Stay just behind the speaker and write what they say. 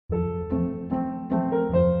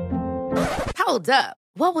Hold up.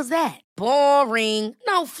 What was that? Boring.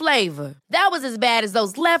 No flavor. That was as bad as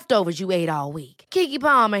those leftovers you ate all week. Keke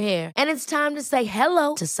Palmer here. And it's time to say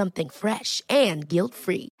hello to something fresh and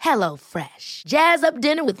guilt-free. Hello Fresh. Jazz up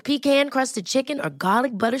dinner with pecan-crusted chicken or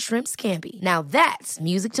garlic butter shrimp scampi. Now that's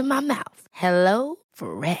music to my mouth. Hello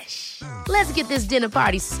Fresh. Let's get this dinner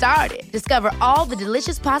party started. Discover all the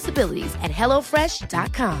delicious possibilities at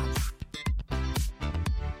hellofresh.com.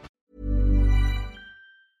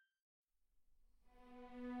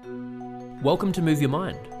 Welcome to Move Your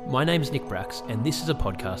Mind. My name's Nick Brax, and this is a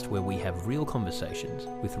podcast where we have real conversations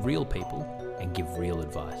with real people and give real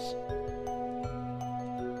advice.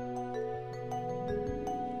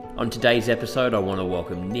 On today's episode, I want to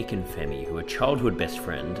welcome Nick and Femi, who are childhood best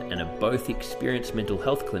friends and are both experienced mental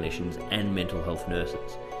health clinicians and mental health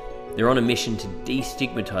nurses. They're on a mission to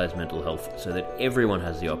destigmatise mental health so that everyone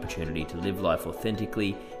has the opportunity to live life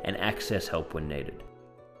authentically and access help when needed.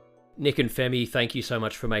 Nick and Femi, thank you so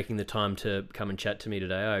much for making the time to come and chat to me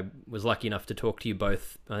today. I was lucky enough to talk to you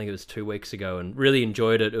both, I think it was 2 weeks ago, and really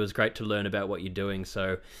enjoyed it. It was great to learn about what you're doing,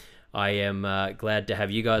 so I am glad to have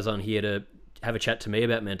you guys on here to have a chat to me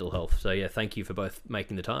about mental health. So yeah, thank you for both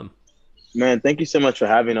making the time. Man, thank you so much for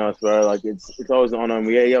having us, bro. Like it's always an honor. And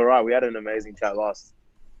you're right. We had an amazing chat last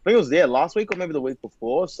week or maybe the week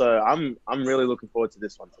before. So I'm really looking forward to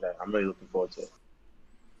this one today. I'm really looking forward to it.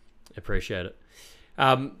 Appreciate it.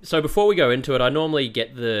 So before we go into it, I normally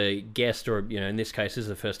get the guest, or in this case, this is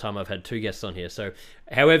the first time I've had two guests on here. So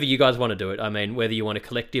however you guys want to do it, I mean, whether you want to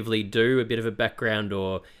collectively do a bit of a background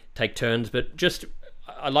or take turns, but just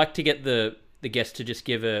I'd like to get the guest to just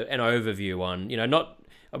give an overview on,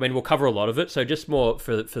 we'll cover a lot of it. So just more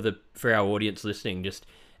for our audience listening, just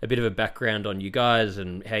a bit of a background on you guys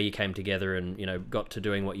and how you came together and, got to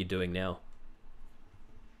doing what you're doing now.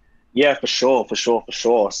 Yeah, for sure.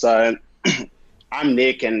 So I'm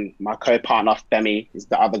Nick, and my co-partner Femi is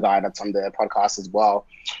the other guy that's on the podcast as well.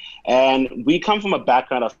 And we come from a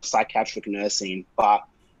background of psychiatric nursing, but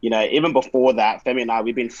even before that, Femi and I,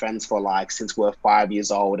 we've been friends for since we're 5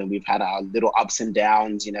 years old, and we've had our little ups and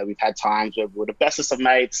downs. We've had times where we're the bestest of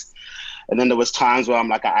mates, and then there was times where I'm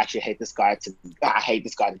like, I hate this guy to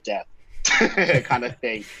death, kind of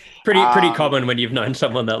thing. Pretty common when you've known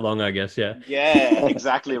someone that long, I guess. Yeah. Yeah,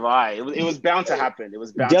 exactly right. It was bound to happen.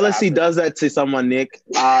 Jealousy does that to someone, Nick.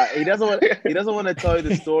 He doesn't want to tell you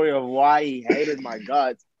the story of why he hated my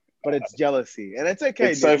guts, but it's jealousy, and it's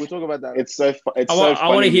okay. We'll talk about that. I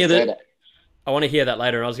want to hear that. I want to hear that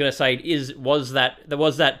later. And I was going to say, was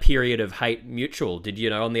that period of hate mutual? Did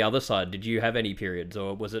on the other side? Did you have any periods,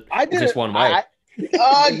 or was it just one way? Get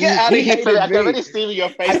out of here! I can already see your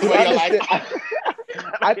face where you're like.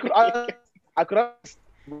 I could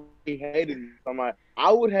he hated me. I'm like, I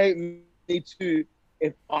would hate me too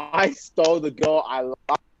if I stole the girl I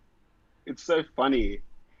love. It's so funny.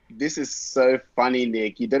 This is so funny,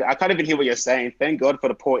 Nick. I can't even hear what you're saying. Thank God for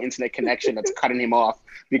the poor internet connection that's cutting him off,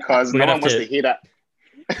 because no one wants to hear that.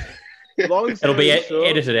 It'll be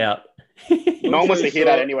edited out. No one wants to hear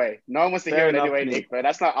that anyway. No one wants to hear it anyway, Nick. But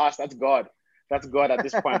that's not us. That's God. That's God at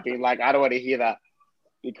this point being like, I don't want to hear that.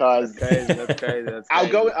 Because that's crazy.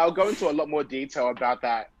 I'll go into a lot more detail about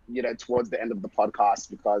that, towards the end of the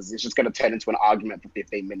podcast, because it's just going to turn into an argument for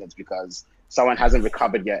 15 minutes because someone hasn't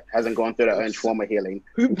recovered yet, hasn't gone through their own trauma healing.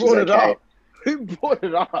 Who brought it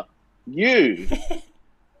up? You.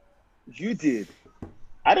 You did.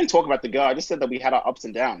 I didn't talk about the girl. I just said that we had our ups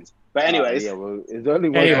and downs. But anyways. It's only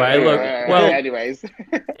one. Anyways.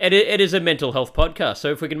 It is a mental health podcast,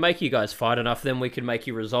 so if we can make you guys fight enough, then we can make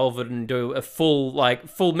you resolve it and do a full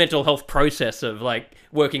mental health process of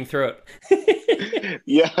working through it.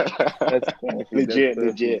 Yeah. That's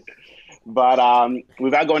legit. But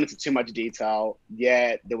without going into too much detail,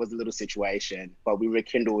 yeah, there was a little situation, but we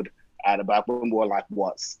rekindled at about when we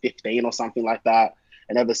were 15 or something like that.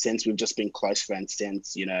 And ever since, we've just been close friends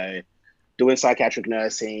since, doing psychiatric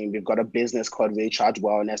nursing. We've got a business called Recharge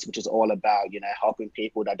Wellness, which is all about, helping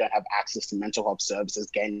people that don't have access to mental health services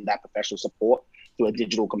gain that professional support through a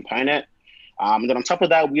digital component. And then on top of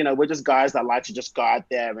that, we're just guys that like to just go out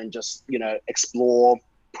there and just, explore,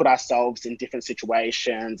 put ourselves in different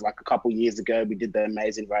situations. Like a couple years ago, we did the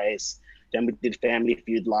Amazing Race. Then we did Family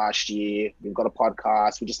Feud last year. We've got a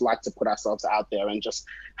podcast. We just like to put ourselves out there and just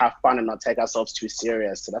have fun and not take ourselves too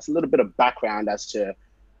serious. So that's a little bit of background as to,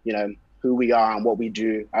 who we are and what we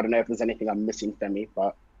do. I don't know if there's anything I'm missing, Femi,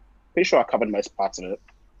 but pretty sure I covered most parts of it.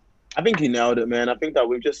 I think you nailed it, man. I think that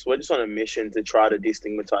we're just on a mission to try to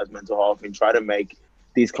destigmatize mental health and try to make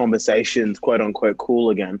these conversations, quote unquote,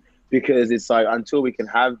 cool again. Because it's until we can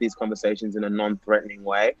have these conversations in a non-threatening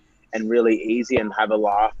way and really easy and have a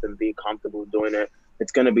laugh and be comfortable doing it,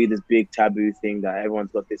 it's going to be this big taboo thing that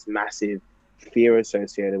everyone's got this massive fear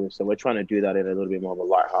associated with. So we're trying to do that in a little bit more of a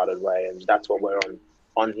lighthearted way, and that's what we're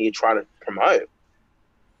on here trying to promote.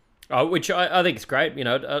 Oh, which I think is great. You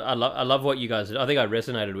know, I love what you guys. I think I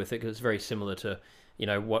resonated with it because it's very similar to, you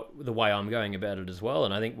know, what the way I'm going about it as well.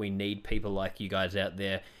 And I think we need people like you guys out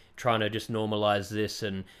there trying to just normalize this.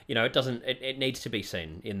 And, you know, it needs to be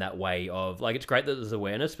seen in that way of, like, it's great that there's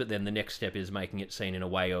awareness, but then the next step is making it seen in a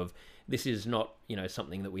way of, this is not, you know,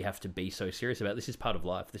 something that we have to be so serious about. This is part of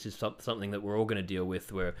life. This is something that we're all going to deal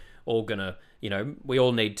with. We're all going to, you know, we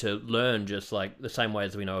all need to learn, just like the same way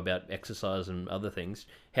as we know about exercise and other things.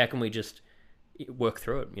 How can we just work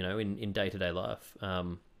through it, you know, in day-to-day life? So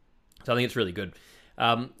I think it's really good.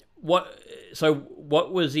 What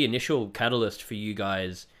was the initial catalyst for you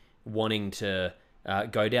guys wanting to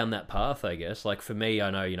go down that path, I guess? Like for me, I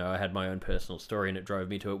know, you know, I had my own personal story and it drove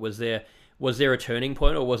me to it. Was there a turning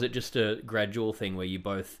point, or was it just a gradual thing where you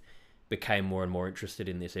both became more and more interested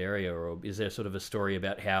in this area? Or is there sort of a story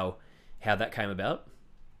about how that came about?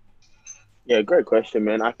 Yeah, great question,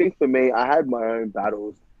 man. I think for me, I had my own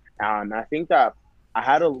battles. I think that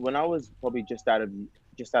when I was probably just out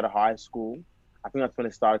of high school, I think that's when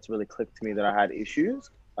it started to really click to me that I had issues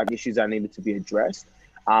that needed to be addressed.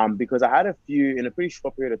 Because I had in a pretty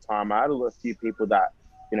short period of time, I had a few people that,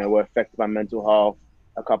 you know, were affected by mental health.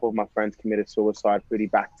 A couple of my friends committed suicide pretty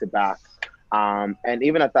back to back. And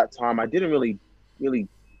even at that time, I didn't really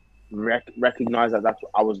recognize that that's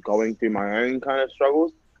what I was going through, my own kind of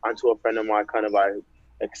struggles, until a friend of mine kind of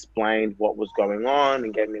explained what was going on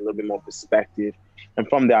and gave me a little bit more perspective. And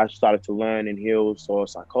from there, I started to learn and heal, saw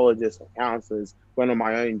psychologists or counselors, went on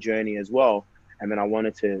my own journey as well. And then I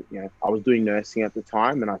wanted to, you know, I was doing nursing at the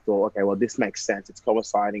time, and I thought, okay, well, this makes sense. It's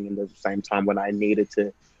coinciding in the same time when I needed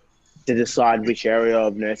to decide which area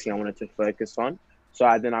of nursing I wanted to focus on. So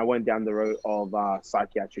I went down the road of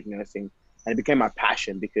psychiatric nursing, and it became my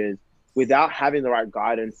passion, because without having the right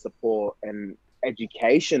guidance, support, and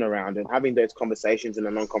education around it, having those conversations in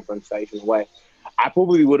a non-confrontational way, I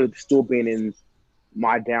probably would have still been in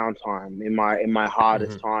my downtime, in my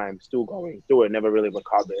hardest time, still going through it, never really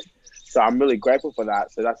recovered. So I'm really grateful for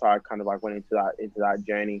that. So that's how I kind of went into that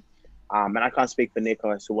journey. And I can't speak for Nick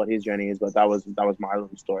as to what his journey is, but that was my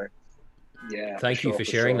little story. Yeah. Thank you for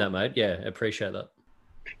sharing that, mate. Yeah, appreciate that.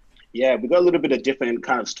 Yeah, we got a little bit of different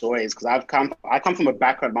kind of stories, because I come from a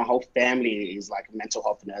background. My whole family is like mental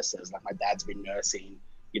health nurses. Like my dad's been nursing,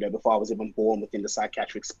 you know, before I was even born, within the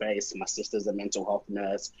psychiatric space. My sister's a mental health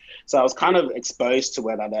nurse. So I was kind of exposed to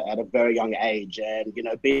it at a very young age. And, you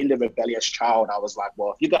know, being the rebellious child, I was like,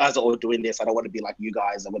 well, if you guys are all doing this, I don't want to be like you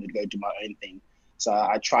guys. I want to go do my own thing. So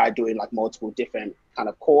I tried doing like multiple different kind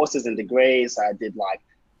of courses and degrees. I did like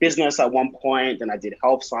business at one point, then I did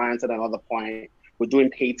health science at another point. We're doing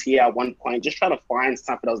PT at one point, just trying to find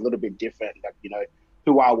something that was a little bit different, like, you know,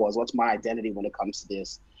 who I was, what's my identity when it comes to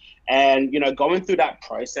this. And, you know, going through that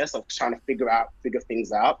process of trying to figure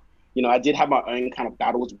things out, you know, I did have my own kind of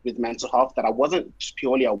battles with mental health that I wasn't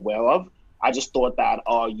purely aware of. I just thought that,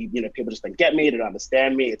 you know, people just don't get me, they don't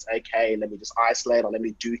understand me. It's okay. Let me just isolate, or let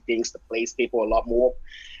me do things to please people a lot more.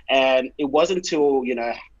 And it wasn't until, you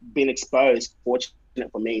know, being exposed, fortunate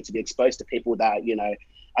for me to be exposed to people that, you know,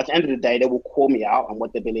 at the end of the day, they will call me out on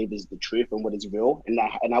what they believe is the truth and what is real. And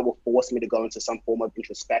that will force me to go into some form of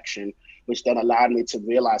introspection, which then allowed me to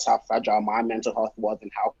realize how fragile my mental health was, and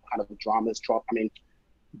how kind of dramas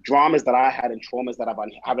that I had and traumas that I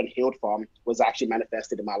haven't healed from was actually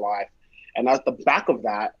manifested in my life. And at the back of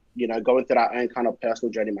that, you know, going through that own kind of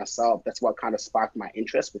personal journey myself, that's what kind of sparked my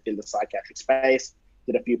interest within the psychiatric space.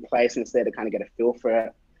 Did a few placements there to kind of get a feel for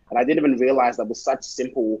it. And I didn't even realize that with such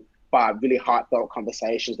simple but really heartfelt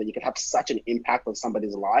conversations, that you could have such an impact on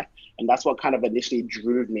somebody's life. And that's what kind of initially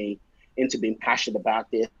drew me into being passionate about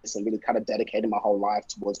this and really kind of dedicating my whole life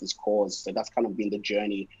towards this cause. So that's kind of been the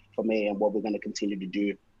journey for me and what we're going to continue to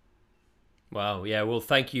do. Wow. Yeah. Well,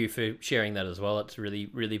 thank you for sharing that as well. It's really,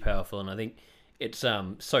 really powerful. And I think it's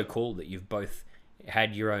so cool that you've both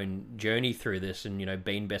had your own journey through this, and, you know,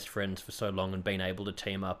 been best friends for so long, and been able to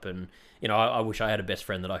team up. And, you know, I wish I had a best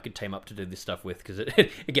friend that I could team up to do this stuff with, because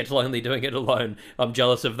it gets lonely doing it alone. I'm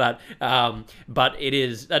jealous of that. But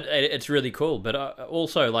it's really cool. But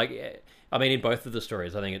also, like, I mean, in both of the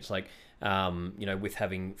stories, I think it's like, you know, with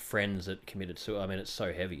having friends that committed suicide, I mean, it's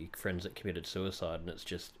so heavy, friends that committed suicide, and it's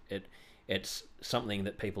just, it's something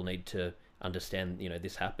that people need to understand. You know,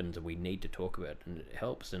 this happens and we need to talk about it, and it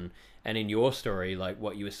helps. And in your story, like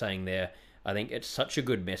what you were saying there, I think it's such a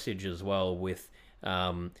good message as well with,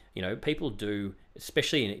 you know, people do,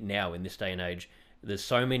 especially now in this day and age, there's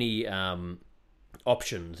so many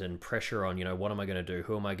options and pressure on, you know, what am I going to do?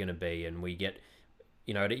 Who am I going to be? And we get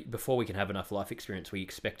before we can have enough life experience, we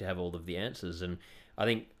expect to have all of the answers. And I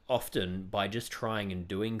think often by just trying and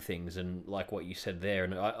doing things, and like what you said there,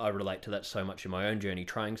 and I relate to that so much in my own journey,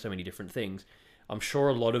 trying so many different things, I'm sure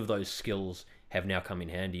a lot of those skills have now come in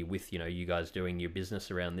handy with, you guys doing your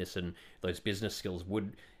business around this, and those business skills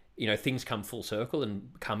would, things come full circle and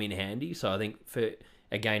come in handy. So I think for,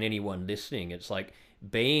 again, anyone listening, it's like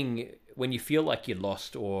when you feel like you're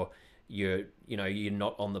lost, or you're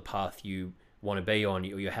not on the path you want to be on,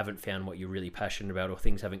 or you haven't found what you're really passionate about, or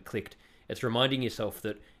things haven't clicked, it's reminding yourself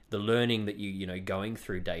that the learning that going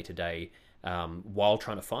through day to day, while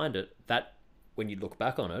trying to find it, that when you look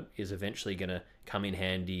back on it, is eventually going to come in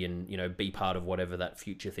handy and be part of whatever that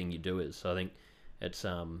future thing you do is. So I think it's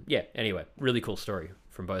anyway, really cool story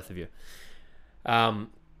from both of you.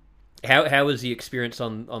 How was the experience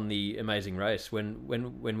on the Amazing Race? When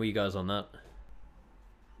were you guys on that?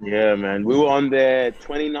 Yeah, man, we were on there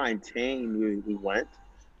 2019. We went.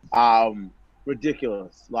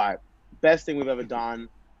 Ridiculous, like best thing we've ever done.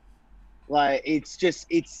 Like it's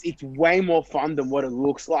way more fun than what it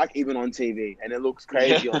looks like even on TV, and it looks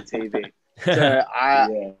crazy on TV. So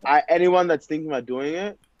I anyone that's thinking about doing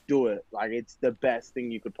it, do it. Like it's the best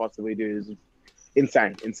thing you could possibly do. It's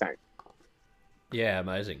insane. Yeah,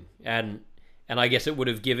 amazing. And I guess it would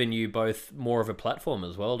have given you both more of a platform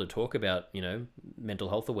as well to talk about, mental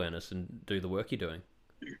health awareness and do the work you're doing.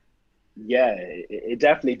 Yeah, it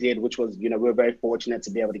definitely did, which was, we're very fortunate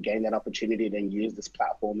to be able to gain that opportunity and then use this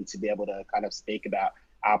platform and to be able to kind of speak about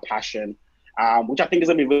our passion, which I think is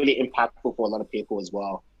going to be really impactful for a lot of people as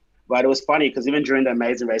well. But it was funny because even during the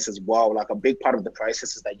Amazing Race as well, like a big part of the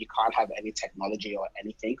process is that you can't have any technology or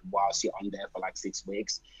anything whilst you're on there for like 6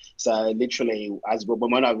 weeks. So literally,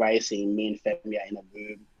 when we're not racing, me and Femi are in a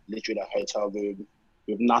room, literally a hotel room,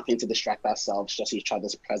 with nothing to distract ourselves, just each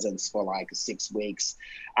other's presence for like 6 weeks.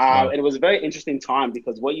 And it was a very interesting time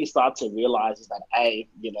because what you start to realize is that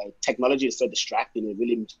technology is so distracting. It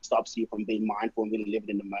really stops you from being mindful and really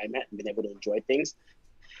living in the moment and being able to enjoy things.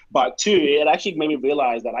 But two, it actually made me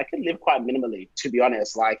realize that I can live quite minimally, to be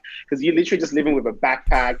honest. Like, because you're literally just living with a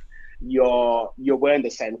backpack, you're wearing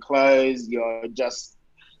the same clothes, you're just.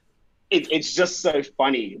 It's just so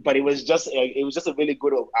funny, but it was just a really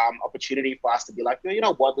good opportunity for us to be like, you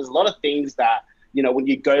know what? There's a lot of things that when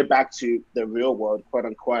you go back to the real world, quote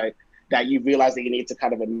unquote, that you realize that you need to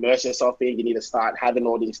kind of immerse yourself in. You need to start having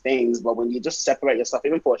all these things, but when you just separate yourself,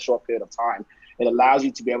 even for a short period of time, it allows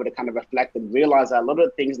you to be able to kind of reflect and realize that a lot of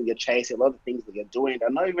the things that you're chasing, a lot of the things that you're doing, are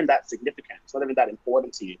not even that significant. It's not even that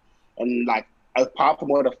important to you. And like, apart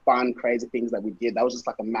from all the fun, crazy things that we did, that was just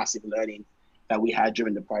like a massive learning that we had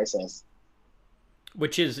during the process.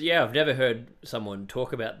 Which is, I've never heard someone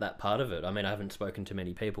talk about that part of it. I mean, I haven't spoken to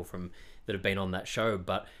many people that have been on that show,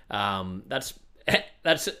 but that's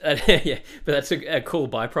a cool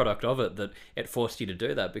byproduct of it, that it forced you to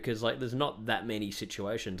do that, because like there's not that many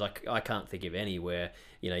situations. Like I can't think of any where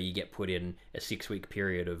you get put in a 6-week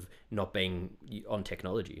period of not being on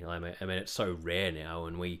technology. I mean it's so rare now,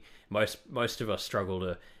 and most of us struggle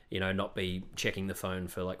to not be checking the phone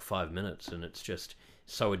for like 5 minutes, and it's just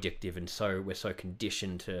so addictive, and we're so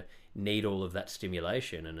conditioned to need all of that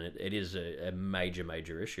stimulation, and it is a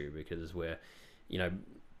major issue, because we're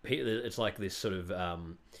it's like this sort of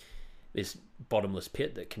this bottomless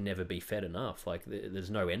pit that can never be fed enough. Like there's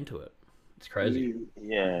no end to it. It's crazy.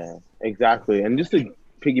 Yeah, exactly. And just to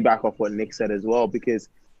piggyback off what Nick said as well, because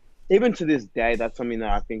even to this day, that's something that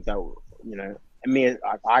I think that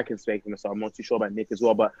I can speak for myself. I'm not too sure about Nick as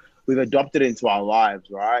well, but we've adopted it into our lives,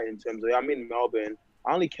 right? In terms of, I'm in Melbourne.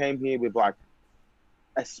 I only came here with like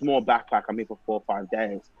a small backpack. I'm here for 4 or 5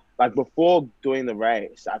 days. Like before doing the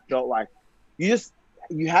race, I felt like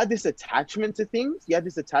you had this attachment to things. You had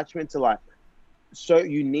this attachment to like, so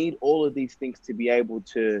you need all of these things to be able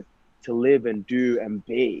to live and do and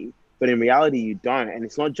be. But in reality, you don't. And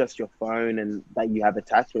it's not just your phone and that you have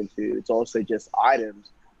attachment to. It's also just items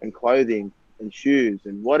and clothing and shoes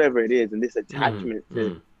and whatever it is. And this attachment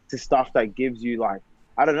to stuff that gives you like,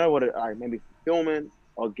 I don't know what it, like maybe fulfillment,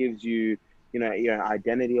 or gives you, your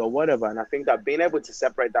identity or whatever. And I think that being able to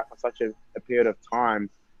separate that for such a period of time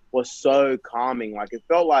was so calming. Like it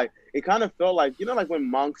kind of felt like, like when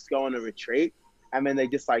monks go on a retreat and then they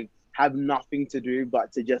just like have nothing to do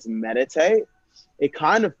but to just meditate. It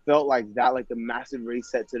kind of felt like that, like a massive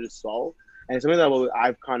reset to the soul. And it's something that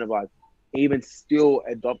I've kind of like even still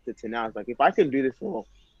adopted to now. It's like, if I can do this for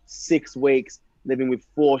 6 weeks, living with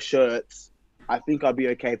 4 shirts, I think I'll be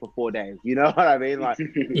okay for 4 days. You know what I mean? Like,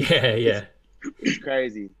 yeah. It's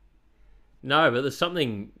crazy. No, but there's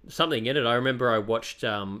something in it. I remember I watched.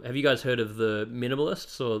 Have you guys heard of The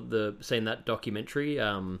Minimalists, or seen that documentary?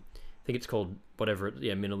 I think think it's called whatever,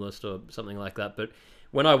 Minimalist or something like that. But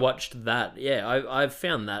when I watched that, I've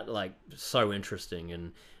found that like so interesting,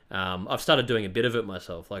 and I've started doing a bit of it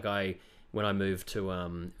myself. Like when I moved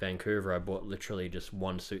to Vancouver, I bought literally just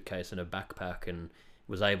one suitcase and a backpack, and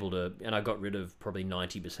was able to, and I got rid of probably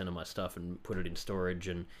 90% of my stuff and put it in storage.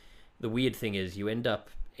 And the weird thing is, you end up,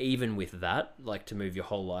 even with that, like to move your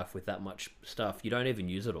whole life with that much stuff, you don't even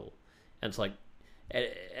use it all. And it's like,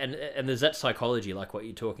 and there's that psychology, like what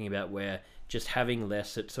you're talking about, where just having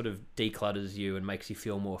less, it sort of declutters you and makes you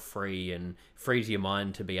feel more free and frees your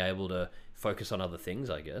mind to be able to focus on other things,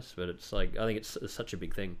 I guess. But it's like, I think it's such a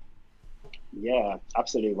big thing. Yeah,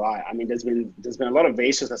 absolutely right. I mean, there's been a lot of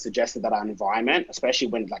research that suggested that our environment, especially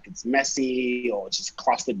when like it's messy or it's just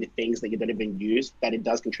clustered with things that you don't even use, that it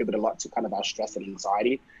does contribute a lot to kind of our stress and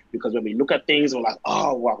anxiety. Because when we look at things, we're like,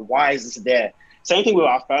 oh, well, why is this there? Same thing with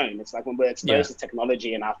our phone. It's like when we're exposed to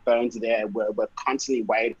technology and our phone's there, we're constantly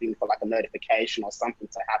waiting for like a notification or something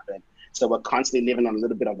to happen. So we're constantly living on a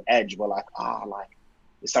little bit of edge. We're like,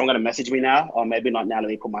 is someone going to message me now? Or maybe not now, let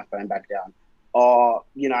me put my phone back down. Or,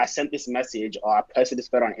 I sent this message, or I posted this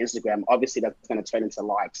photo on Instagram. Obviously, that's going to turn into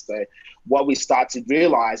likes. So what we start to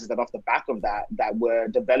realize is that off the back of that we're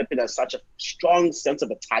developing such a strong sense of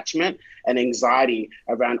attachment and anxiety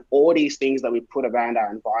around all these things that we put around our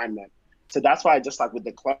environment. So that's why, just like with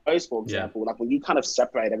the clothes, for example, like when you kind of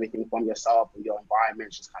separate everything from yourself and your environment,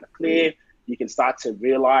 it's just kind of clear. You can start to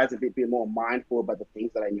realize be more mindful about the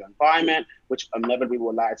things that are in your environment, which inevitably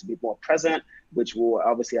will allow you to be more present, which will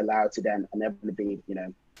obviously allow you to then inevitably,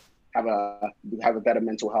 have a better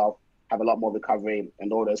mental health, have a lot more recovery,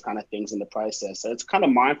 and all those kind of things in the process. So it's kind of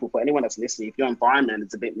mindful for anyone that's listening. If your environment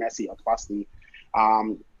is a bit messy or fusty,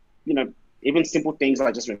 even simple things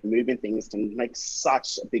like just removing things can make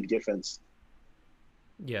such a big difference.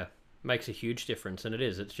 Yeah, makes a huge difference, and it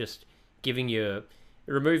is. It's just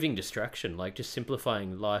removing distraction, like just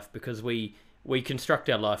simplifying life, because we construct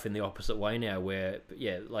our life in the opposite way now, where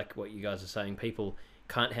like what you guys are saying, people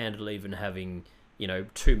can't handle even having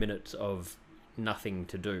 2 minutes of nothing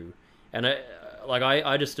to do. And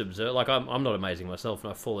I just observe, like I'm not amazing myself, and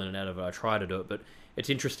I fall in and out of it. I try to do it, but it's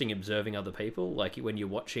interesting observing other people, like when you're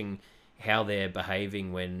watching how they're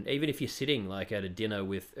behaving, when even if you're sitting like at a dinner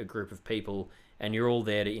with a group of people and you're all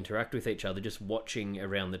there to interact with each other, just watching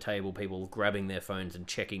around the table, people grabbing their phones and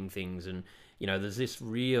checking things. And, there's this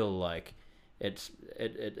real, like, it's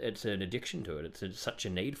an addiction to it. It's such a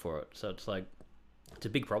need for it. So it's like, it's a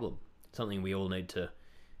big problem. It's something we all need to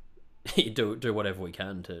do whatever we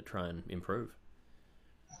can to try and improve.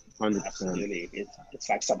 100%. Absolutely. It's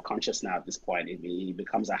like subconscious now at this point. It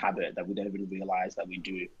becomes a habit that we don't even realize that we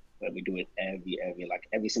do. But we do it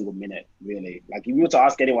every single minute, really. Like if you were to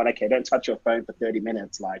ask anyone, okay, don't touch your phone for 30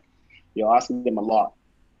 minutes, like you're asking them a lot.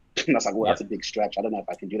 That's like, well, that's a big stretch. I don't know if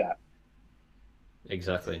I can do that.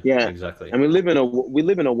 Exactly. Yeah, exactly. And we live in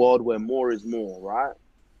a world where more is more, right?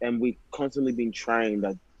 And we constantly being trained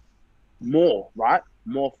that more, right?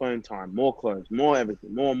 More phone time, more clothes, more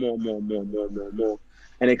everything, more.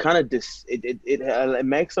 And it kind of it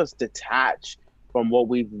makes us detach from what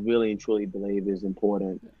we really and truly believe is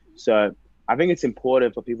important. So I think it's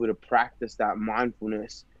important for people to practice that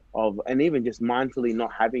mindfulness and even just mindfully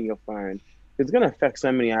not having your phone. It's going to affect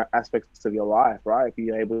so many aspects of your life, right? If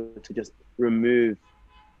you're able to just remove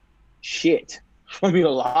shit from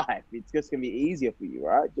your life, it's just going to be easier for you,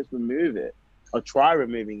 right? Just remove it, or try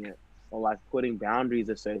removing it, or like putting boundaries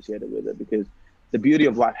associated with it, because the beauty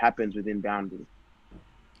of life happens within boundaries.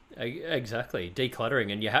 Exactly,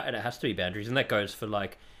 decluttering, and it has to be boundaries, and that goes for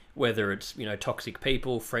like whether it's toxic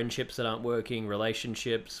people, friendships that aren't working,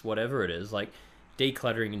 relationships, whatever it is, like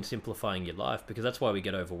decluttering and simplifying your life, because that's why we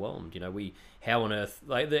get overwhelmed. How on earth,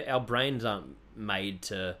 like our brains aren't made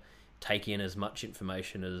to take in as much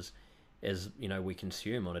information as we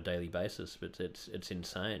consume on a daily basis. But it's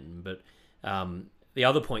insane. But the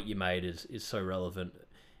other point you made is so relevant.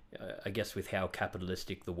 I guess with how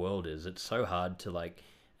capitalistic the world is, it's so hard to like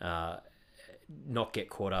not get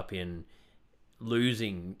caught up in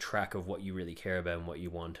losing track of what you really care about and what you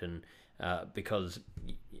want, and because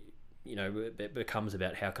it becomes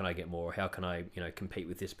about how can I get more, how can I compete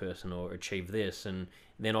with this person or achieve this, and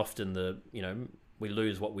then often we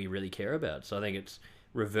lose what we really care about. So I think it's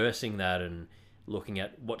reversing that and looking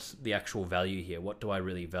at what's the actual value here, what do I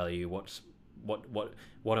really value, what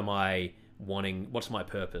am I wanting, what's my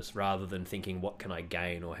purpose, rather than thinking what can I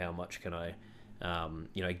gain or how much can I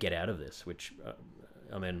get out of this, which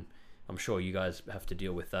I'm sure you guys have to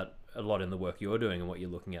deal with that a lot in the work you're doing and what you're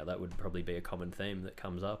looking at. That would probably be a common theme that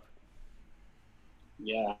comes up.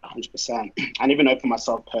 Yeah, 100%. And even though for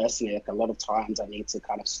myself personally, like a lot of times I need to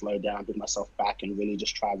kind of slow down, bring myself back, and really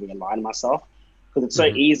just try to realign myself. Because it's so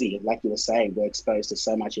easy, like you were saying, we're exposed to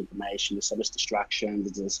so much information, there's so much distraction,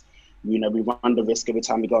 there's this, we run the risk every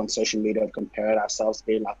time we go on social media of comparing ourselves,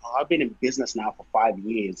 being like, oh, I've been in business now for 5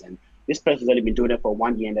 years, and this person's only been doing it for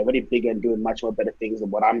 1 year, and they're already bigger and doing much more better things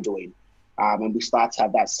than what I'm doing. And we start to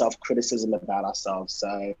have that self-criticism about ourselves.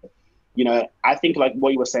 So I think like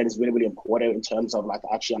what you were saying is really, really important in terms of like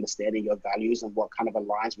actually understanding your values and what kind of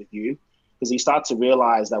aligns with you. Because you start to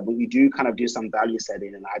realize that when you do kind of do some value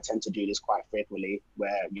setting, and I tend to do this quite frequently, where,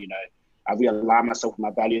 I realign myself with my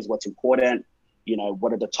values, what's important,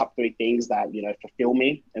 what are the top 3 things that, fulfill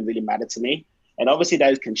me and really matter to me. And obviously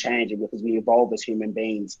those can change because we evolve as human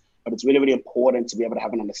beings, but it's really, really important to be able to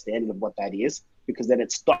have an understanding of what that is, because then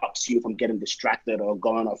it stops you from getting distracted or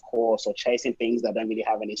going off course or chasing things that don't really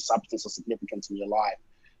have any substance or significance in your life.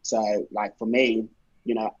 So like for me,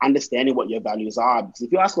 understanding what your values are, because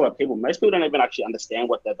if you ask a lot of people, most people don't even actually understand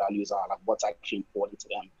what their values are, like what's actually important to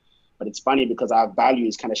them. But it's funny because our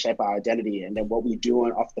values kind of shape our identity, and then what we do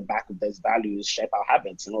off the back of those values shape our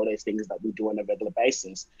habits and all those things that we do on a regular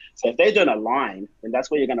basis. So if they don't align, then that's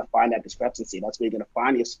where you're going to find that discrepancy. That's where you're going to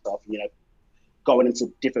find yourself, going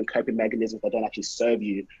into different coping mechanisms that don't actually serve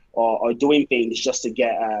you, or doing things just to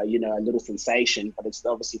get, a little sensation, but it's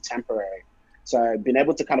obviously temporary. So being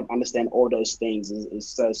able to kind of understand all those things is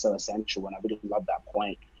so, so essential. And I really love that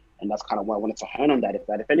point. And that's kind of what I wanted to hone on that.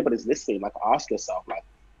 If anybody's listening, like ask yourself, like,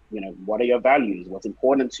 what are your values? What's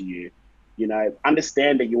important to you?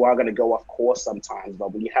 Understand that you are going to go off course sometimes,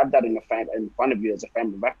 but when you have that in front of you as a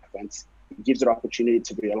frame of reference, it gives you an opportunity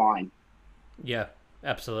to realign. Yeah,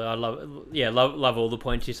 absolutely. I love all the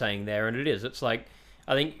points you're saying there. And it's like,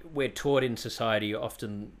 I think we're taught in society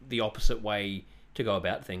often the opposite way to go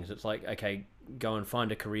about things. It's like, okay, go and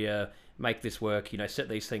find a career, make this work, set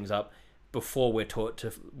these things up, before we're taught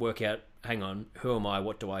to work out, hang on, who am I?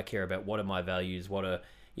 What do I care about? What are my values?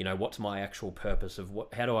 What's my actual purpose of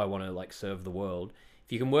how do I want to like serve the world?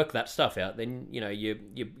 If you can work that stuff out, then,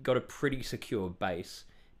 you've got a pretty secure base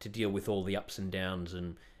to deal with all the ups and downs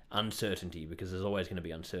and uncertainty, because there's always going to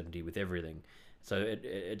be uncertainty with everything. So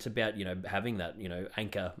it's about, having that,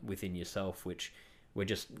 anchor within yourself, which we're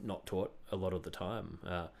just not taught a lot of the time.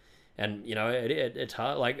 And, it's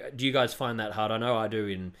hard. Like, do you guys find that hard? I know I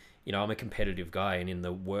do I'm a competitive guy, and in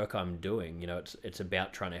the work I'm doing, it's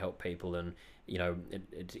about trying to help people, and,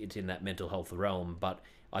 it's in that mental health realm, but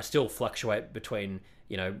I still fluctuate between,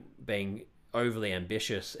 being overly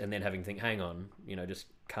ambitious and then having to think, hang on, just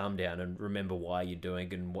calm down and remember why you're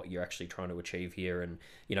doing and what you're actually trying to achieve here, and,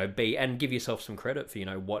 and give yourself some credit for,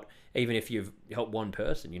 what, even if you've helped one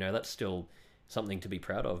person, that's still something to be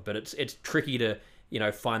proud of. But it's tricky to,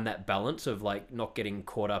 find that balance of like not getting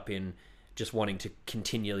caught up in just wanting to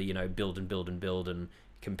continually, build and build and build and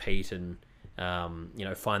compete and,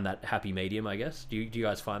 find that happy medium, I guess. Do you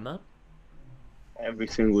guys find that? Every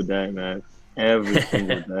single day, man. Every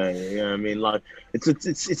single day. You know what I mean? Like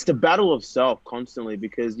it's the battle of self constantly,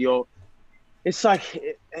 because it's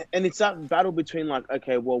like, and it's that battle between like,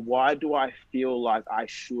 okay, well, why do I feel like I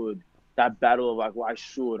should? That battle of like, well, I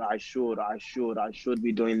should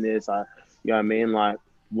be doing this. You know what I mean? Like,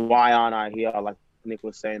 why aren't I here? Like Nick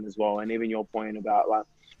was saying as well. And even your point about like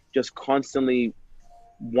just constantly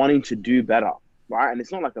wanting to do better, right? And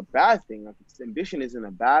it's not like a bad thing. Like ambition isn't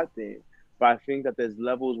a bad thing, but I think that there's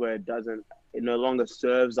levels where it no longer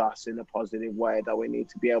serves us in a positive way, that we need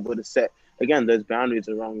to be able to set, again, those boundaries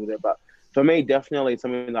are wrong with it. But for me, definitely it's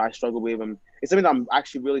something that I struggle with, and it's something that I'm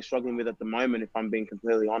actually really struggling with at the moment, if I'm being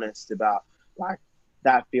completely honest, about like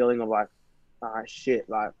that feeling of like, shit,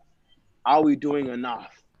 like, are we doing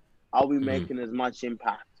enough? Are we making as much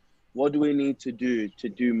impact? What do we need to do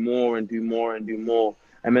more and do more and do more?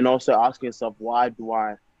 And then also asking yourself,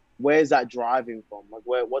 where's that driving from? Like,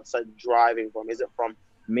 what's that driving from? Is it from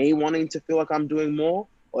me wanting to feel like I'm doing more,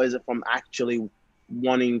 or is it from actually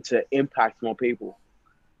wanting to impact more people?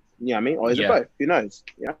 You know what I mean? Or is it both? Who knows?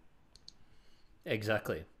 Yeah.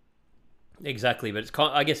 Exactly. But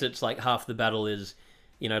I guess it's like half the battle is,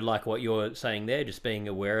 like what you're saying there, just being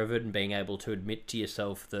aware of it and being able to admit to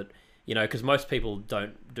yourself that, because most people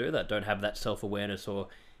don't do that, don't have that self-awareness, or,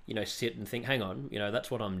 sit and think, hang on,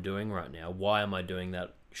 that's what I'm doing right now. Why am I doing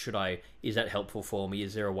that? Is that helpful for me?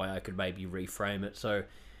 Is there a way I could maybe reframe it? So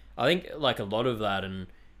I think like a lot of that, and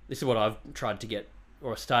this is what I've tried to get,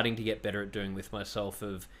 or starting to get better at doing with myself,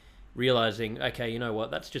 of realizing, okay, you know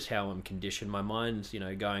what, that's just how I'm conditioned. My mind's,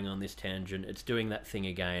 going on this tangent. It's doing that thing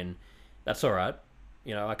again. That's all right.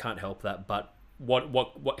 I can't help that. But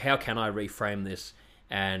how can I reframe this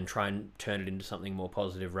and try and turn it into something more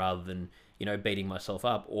positive, rather than, beating myself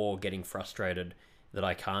up or getting frustrated that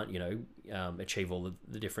I can't, achieve all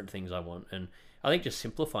the different things I want. And I think just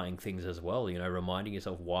simplifying things as well, reminding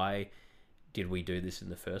yourself, why did we do this in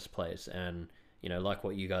the first place? And, like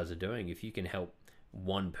what you guys are doing, if you can help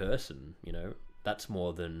one person, that's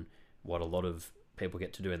more than what a lot of people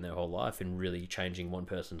get to do in their whole life, and really changing one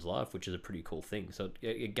person's life, which is a pretty cool thing. So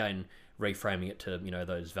again, reframing it to,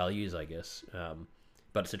 those values, I guess.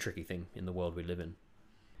 But it's a tricky thing in the world we live in.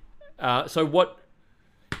 So what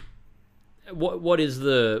is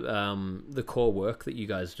the core work that you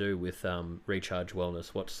guys do with Recharge Wellness?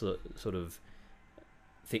 What's the sort of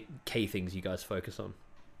key things you guys focus on?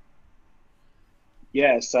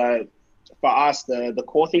 Yeah, so for us, the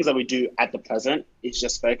core things that we do at the present is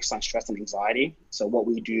just focus on stress and anxiety. So what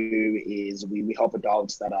we do is we help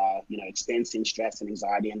adults that are, experiencing stress and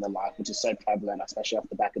anxiety in their life, which is so prevalent, especially off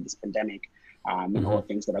the back of this pandemic, and all the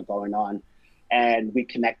things that are going on. And we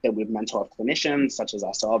connect them with mental health clinicians, such as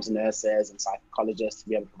ourselves, nurses and psychologists, to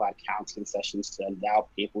be able to provide counseling sessions to allow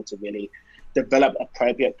people to really develop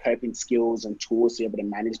appropriate coping skills and tools to be able to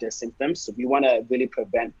manage their symptoms. So we want to really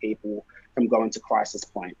prevent people from going to crisis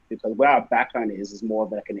point, because where our background is more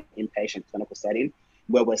of like an inpatient clinical setting,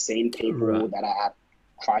 where we're seeing people that are at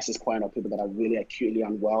crisis point or people that are really acutely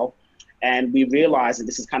unwell. And we realize, and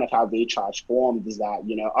this is kind of how Recharge formed, is that,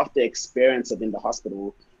 after experience of in the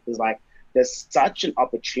hospital, is like, there's such an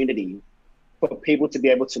opportunity for people to be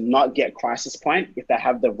able to not get crisis point if they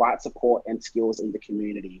have the right support and skills in the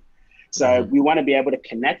community. So we want to be able to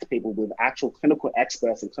connect people with actual clinical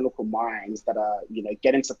experts and clinical minds that are,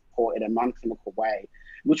 getting support in a non-clinical way,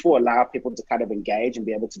 which will allow people to kind of engage and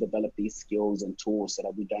be able to develop these skills and tools so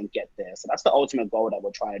that we don't get there. So that's the ultimate goal that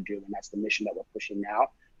we're trying to do. And that's the mission that we're pushing now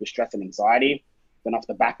with stress and anxiety. Then off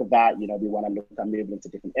the back of that, we want to look at moving into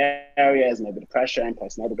different areas, maybe depression,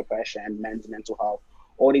 postnatal depression, men's mental health,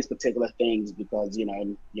 all these particular things, because,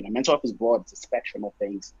 mental health is broad, it's a spectrum of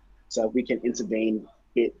things. So if we can intervene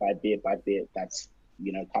bit by bit by bit, that's,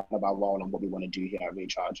 kind of our role and what we want to do here at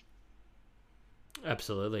Recharge.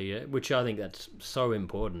 Absolutely, yeah. Which I think that's so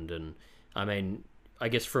important. And I mean, I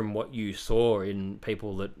guess from what you saw in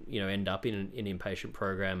people that, end up in an inpatient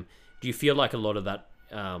program, do you feel like a lot of that,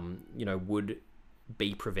 would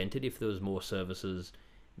be prevented if there was more services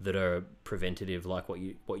that are preventative, like what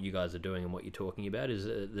you guys are doing and what you're talking about? Is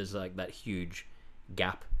there's like that huge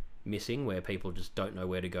gap missing where people just don't know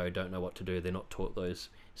where to go, don't know what to do, they're not taught those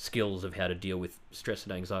skills of how to deal with stress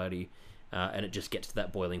and anxiety, and it just gets to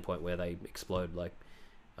that boiling point where they explode. Like,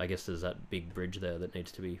 I guess there's that big bridge there that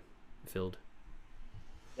needs to be filled.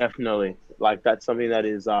 Definitely, like that's something that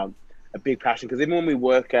is a big passion, because even when we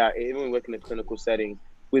work in a clinical setting,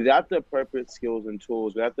 without the appropriate skills and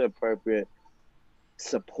tools, without the appropriate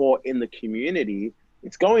support in the community,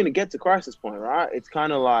 it's going to get to crisis point, right? It's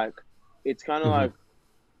kind of like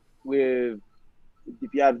with,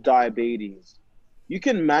 if you have diabetes, you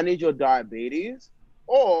can manage your diabetes,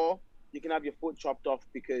 or you can have your foot chopped off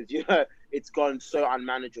because it's gone so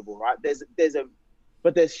unmanageable, right?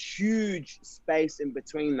 But there's huge space in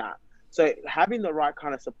between that. So having the right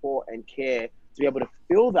kind of support and care to be able to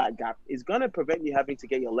fill that gap is going to prevent you having to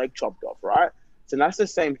get your leg chopped off, right? So that's the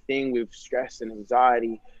same thing with stress and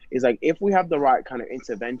anxiety, is like, if we have the right kind of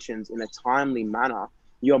interventions in a timely manner,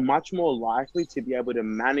 you're much more likely to be able to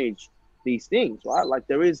manage these things, right? Like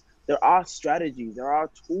there are strategies, there are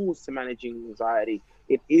tools to managing anxiety.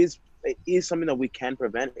 It is something that we can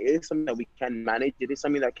prevent. It is something that we can manage. It is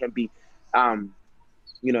something that can be,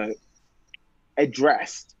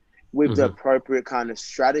 addressed with the appropriate kind of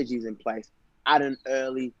strategies in place at an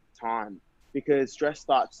early time, because stress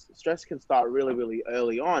can start really, really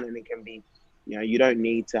early on, and it can be, you don't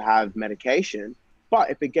need to have medication. But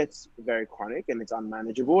if it gets very chronic and it's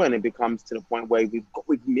unmanageable and it becomes to the point where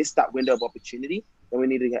we've missed that window of opportunity, then we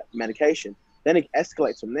need to get medication. Then it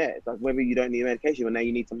escalates from there. It's like, whether you don't need medication, but now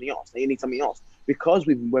you need something else. Now you need something else, because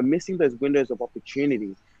we're missing those windows of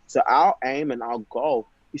opportunity. So our aim and our goal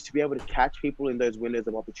is to be able to catch people in those windows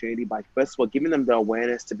of opportunity by, first of all, giving them the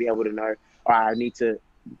awareness to be able to know, all right, I need to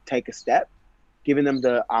take a step, giving them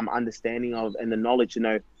the understanding of and the knowledge to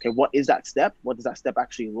know, okay, what is that step? What does that step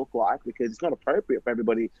actually look like? Because it's not appropriate for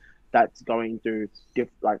everybody that's going through,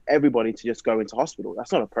 everybody to just go into hospital.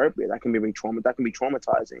 That's not appropriate. That can be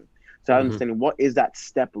traumatizing. So understanding what is that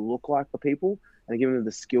step look like for people, and giving them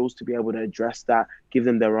the skills to be able to address that, give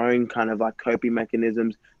them their own kind of like coping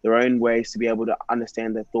mechanisms, their own ways to be able to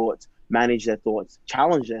understand their thoughts, manage their thoughts,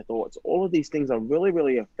 challenge their thoughts. All of these things are really,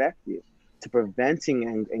 really effective to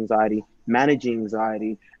preventing anxiety, managing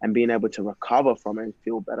anxiety, and being able to recover from it and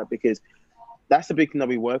feel better. Because that's the big thing that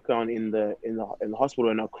we work on in the hospital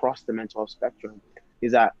and across the mental health spectrum,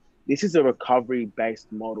 is that, this is a recovery-based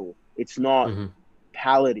model. It's not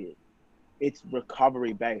palliative. It's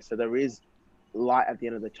recovery-based. So there is light at the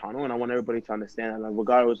end of the tunnel, and I want everybody to understand that, like,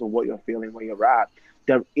 regardless of what you're feeling, where you're at,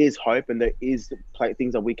 there is hope, and there is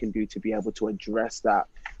things that we can do to be able to address that,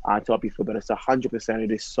 to help you feel better. So 100%,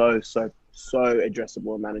 it is so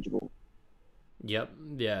addressable and manageable. Yep.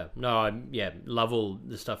 Yeah. No, love all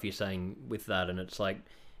the stuff you're saying with that. And it's like,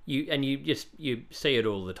 you see it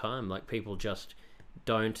all the time. Like, people just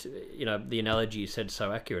don't, the analogy you said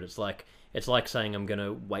so accurate. It's like saying I'm going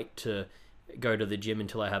to wait to go to the gym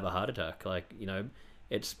until I have a heart attack. Like,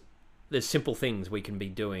 there's simple things we can be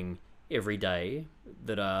doing every day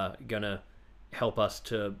that are going to help us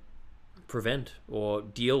to prevent or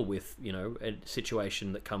deal with, a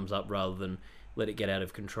situation that comes up, rather than let it get out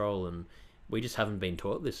of control. And we just haven't been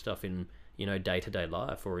taught this stuff in, day-to-day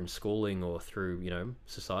life, or in schooling, or through,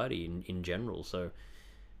 society in general. So,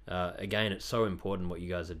 again, it's so important what you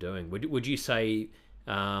guys are doing. Would you say,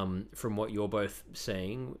 from what you're both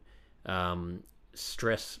saying,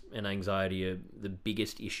 stress and anxiety are the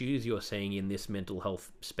biggest issues you're seeing in this mental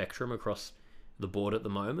health spectrum across the board at the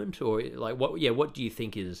moment? Or, like, what do you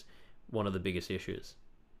think is one of the biggest issues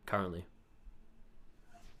currently?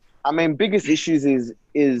 I mean, biggest issues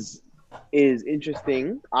is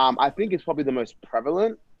interesting. I think it's probably the most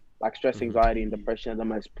prevalent. Like, stress, anxiety, and depression are the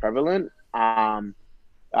most prevalent. I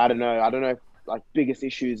don't know if, like, biggest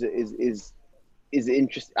issues is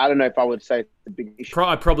interesting. I don't know if I would say it's the big issue.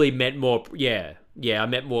 I probably meant more. Yeah. I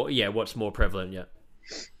meant more. Yeah. What's more prevalent? Yeah.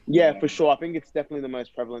 Yeah, for sure. I think it's definitely the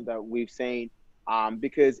most prevalent that we've seen.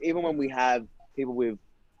 Because even when we have people with,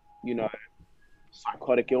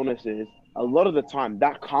 psychotic illnesses, a lot of the time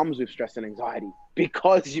that comes with stress and anxiety,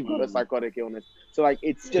 because you've got a psychotic illness. So, like,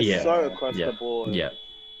 it's just so across the board. Yeah.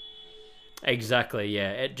 Exactly.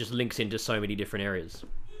 Yeah. It just links into so many different areas.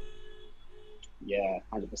 Yeah,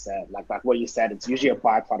 100%. Like what you said, it's usually a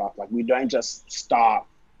byproduct. Like, we don't just start,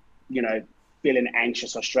 feeling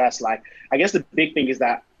anxious or stressed. Like, I guess the big thing is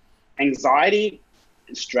that anxiety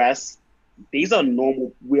and stress, these are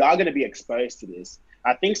normal. We are going to be exposed to this.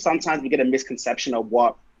 I think sometimes we get a misconception of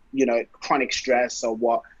what, chronic stress or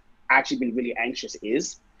what actually being really anxious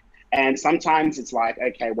is. And sometimes it's like,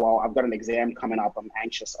 okay, well, I've got an exam coming up. I'm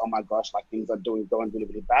anxious. Oh my gosh, like, things are going really,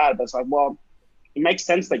 really bad. But it's like, well, it makes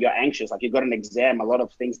sense that you're anxious. Like, you've got an exam. A lot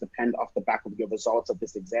of things depend off the back of your results of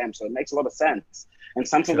this exam. So it makes a lot of sense. And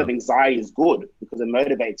sometimes that anxiety is good because it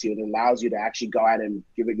motivates you and allows you to actually go out and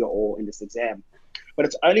give it your all in this exam. But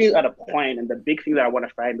it's only at a point, and the big thing that I want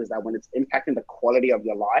to frame is that when it's impacting the quality of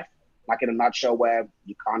your life, like in a nutshell, where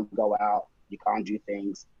you can't go out, you can't do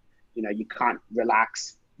things, you can't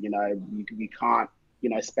relax, you can't,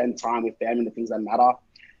 spend time with them and the things that matter,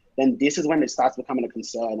 then this is when it starts becoming a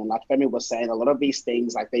concern. And like Femi was saying, a lot of these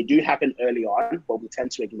things, like, they do happen early on, but we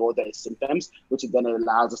tend to ignore those symptoms, which then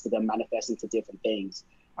allows us to then manifest into different things.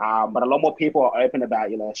 But a lot more people are open about,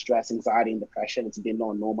 stress, anxiety, and depression. It's been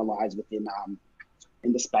more normalized within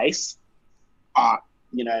in the space.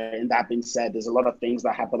 And that being said, there's a lot of things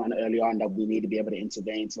that happen early on that we need to be able to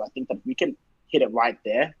intervene. So I think that we can hit it right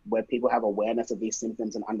there, where people have awareness of these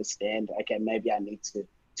symptoms and understand, okay, maybe I need to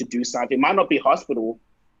do something. It might not be hospital.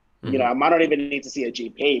 I might not even need to see a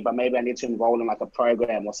GP, but maybe I need to enroll in like a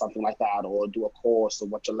program or something like that, or do a course or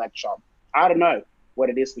watch a lecture. I don't know what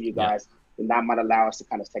it is for you guys, and that might allow us to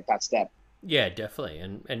kind of take that step. Yeah, definitely.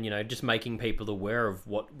 And just making people aware of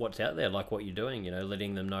what's out there, like what you're doing,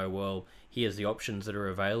 letting them know, well, here's the options that are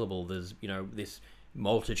available. There's, this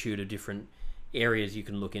multitude of different areas you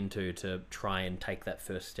can look into to try and take that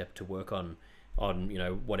first step to work on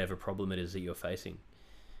whatever problem it is that you're facing.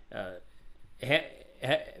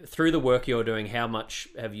 Through the work you're doing, how much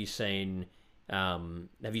have you seen a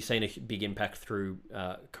big impact through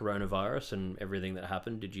coronavirus and everything that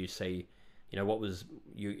happened? Did you see, what was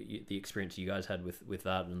the experience you guys had with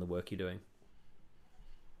that and the work you're doing?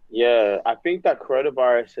 Yeah, I think that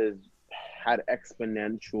coronavirus has had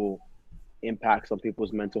exponential impacts on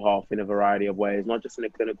people's mental health in a variety of ways, not just in a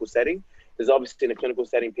clinical setting. There's obviously, in a clinical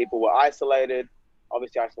setting, people were isolated.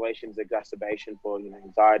 Obviously, isolation is exacerbation for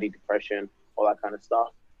anxiety, depression, all that kind of stuff.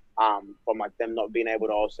 From like them not being able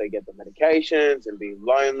to also get the medications and being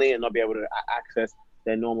lonely and not be able to access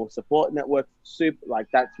their normal support network. Like,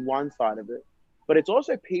 that's one side of it. But it's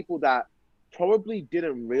also people that probably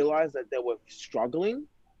didn't realize that they were struggling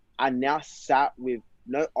and now sat with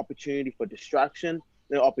no opportunity for distraction,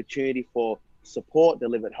 no opportunity for support. They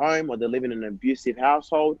live at home or they live in an abusive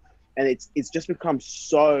household. And it's just become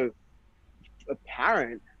so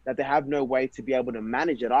apparent that they have no way to be able to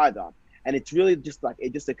manage it either. And it's really just like,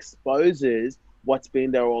 it just exposes what's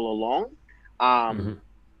been there all along.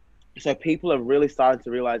 So people are really starting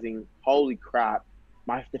to realizing, holy crap,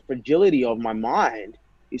 the fragility of my mind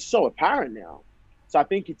is so apparent now. So I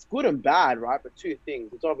think it's good and bad, right? But two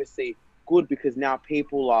things. It's obviously good because now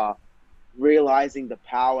people are realizing the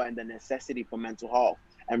power and the necessity for mental health,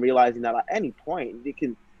 and realizing that at any point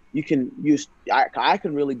you can use. I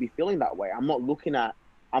can really be feeling that way. I'm not looking at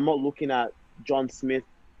John Smith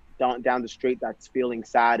down the street that's feeling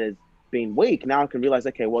sad as being weak. Now I can realize,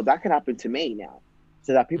 okay, well, that could happen to me now.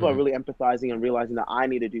 So that people are really empathizing and realizing that I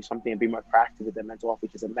need to do something and be more proactive with their mental health,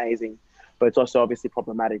 which is amazing. But it's also obviously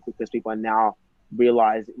problematic because people are now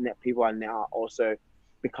realizing that people are now also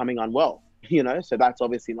becoming unwell, so that's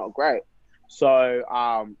obviously not great. So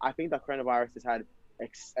I think that coronavirus has had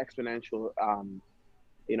exponential,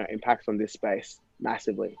 impacts on this space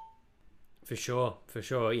massively. For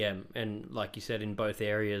sure, yeah. And like you said, in both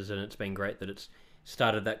areas, and it's been great that it's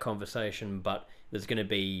started that conversation, but there's going to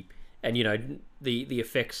be, and the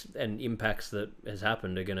effects and impacts that has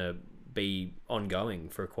happened are going to be ongoing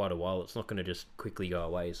for quite a while. It's not going to just quickly go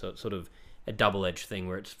away. So it's sort of a double-edged thing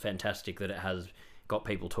where it's fantastic that it has got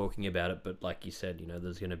people talking about it, but like you said,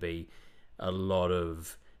 there's going to be a lot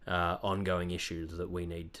of ongoing issues that we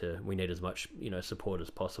need as much support as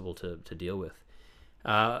possible to deal with.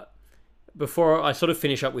 Before I sort of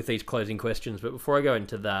finish up with these closing questions, but before I go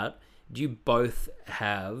into that, do you both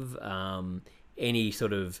have any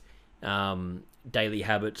sort of daily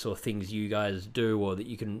habits or things you guys do, or that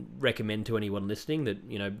you can recommend to anyone listening,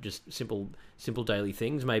 that just simple daily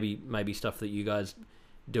things, maybe stuff that you guys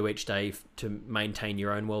do each day to maintain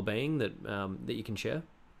your own well-being that you can share?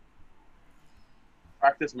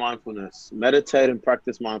 Practice mindfulness. Meditate and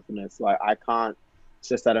practice mindfulness. Like, I can't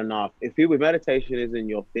stress that enough. If meditation isn't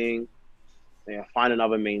your thing, find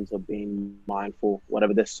another means of being mindful.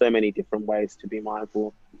 Whatever. There's so many different ways to be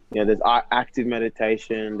mindful. There's active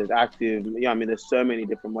meditation. There's active. There's so many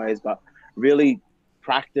different ways. But really,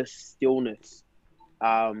 practice stillness,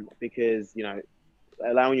 because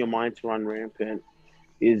allowing your mind to run rampant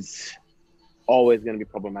is always going to be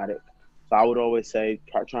problematic. So I would always say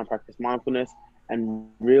try and practice mindfulness, and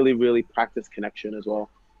really, really practice connection as well.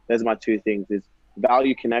 Those are my two things: is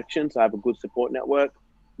value connection. So I have a good support network.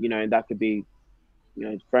 And that could be,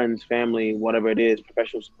 friends, family, whatever it is,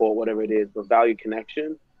 professional support, whatever it is, but value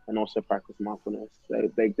connection, and also practice mindfulness.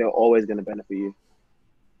 They're always going to benefit you.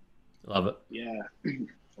 Love it. Yeah.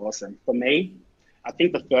 Awesome. For me, I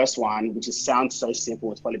think the first one, which sounds so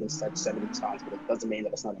simple, it's probably been said 70 times, but it doesn't mean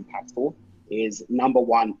that it's not impactful, is number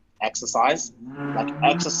one, exercise. Like,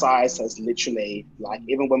 exercise has literally, like,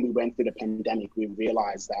 even when we went through the pandemic, we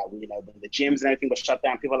realized that, when the gyms and everything was shut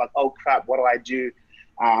down, people are like, oh crap, what do I do?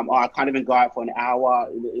 I can't even go out for an hour.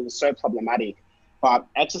 It was so problematic. But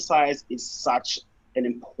exercise is such an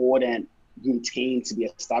important routine to be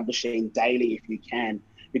establishing daily if you can,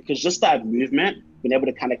 because just that movement, being able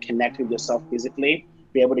to kind of connect with yourself physically,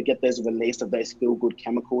 be able to get those release of those feel-good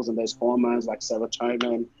chemicals and those hormones like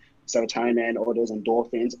serotonin, or those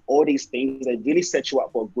endorphins, all these things, they really set you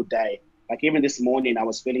up for a good day. Like, even this morning, I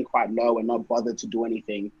was feeling quite low and not bothered to do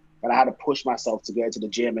anything, but I had to push myself to go to the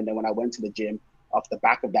gym. And then when I went to the gym, off the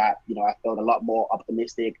back of that, I felt a lot more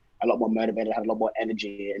optimistic, a lot more motivated, had a lot more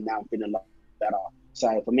energy, and now I'm feeling a lot better.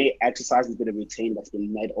 So for me, exercise has been a routine that's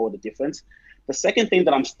been made all the difference. The second thing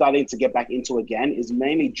that I'm starting to get back into again is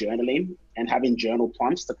mainly journaling and having journal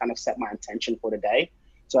prompts to kind of set my intention for the day.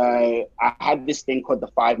 So I had this thing called the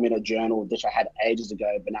 5-minute journal, which I had ages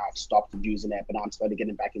ago, but now I've stopped using it, but now I'm slowly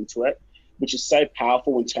getting back into it, which is so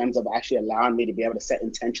powerful in terms of actually allowing me to be able to set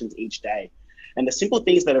intentions each day. And the simple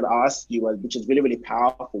things that it asks you, which is really, really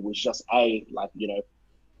powerful, was just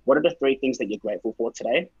what are the 3 things that you're grateful for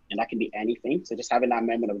today? And that can be anything. So just having that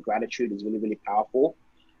moment of gratitude is really, really powerful.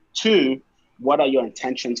 2, what are your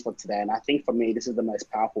intentions for today? And I think for me, this is the most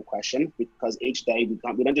powerful question, because each day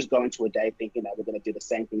we don't just go into a day thinking that we're going to do the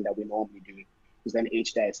same thing that we normally do, because then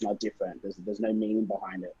each day it's not different. There's no meaning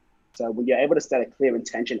behind it. So when you're able to set a clear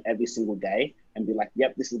intention every single day and be like,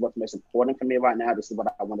 yep, this is what's most important for me right now, this is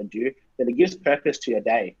what I want to do, then it gives purpose to your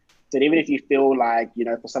day. So even if you feel like,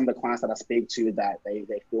 for some of the clients that I speak to, that they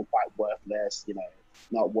feel quite worthless,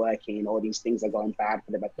 not working, all these things are going bad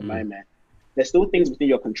for them at the moment, there's still things within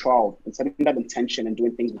your control. And setting that intention and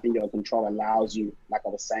doing things within your control allows you, like I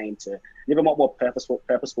was saying, to live a more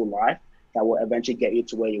purposeful life that will eventually get you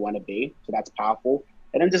to where you want to be. So that's powerful.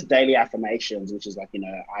 And then just daily affirmations, which is like,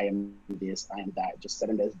 I am this, I am that. Just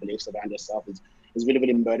setting those beliefs around yourself is really,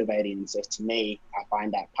 really motivating. So to me, I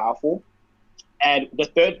find that powerful. And the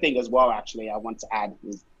third thing as well, actually, I want to add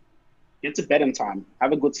is get to bed on time.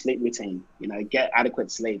 Have a good sleep routine. Get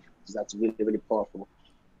adequate sleep, because that's really, really powerful.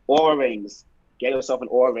 Oura rings. get yourself an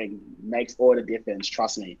Oura ring. Makes all the difference.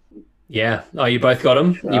 Trust me. Yeah. Oh, you both got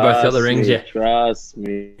them? You both got the rings, yeah? Trust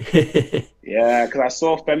me. Yeah, because I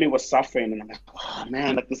saw Femi was suffering, and I'm like, oh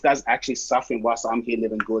man, like this guy's actually suffering whilst I'm here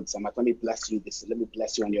living good. So I'm like, let me bless you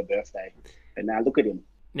on your birthday. And now look at him.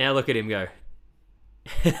 Now look at him go.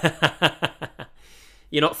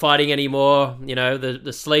 You're not fighting anymore. You know,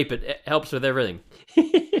 the sleep, it helps with everything.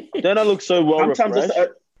 Don't I look so well refreshed?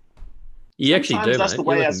 You actually do, that's mate. The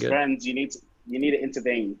way as friends, you need to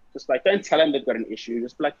intervene. Just like, don't tell them they've got an issue.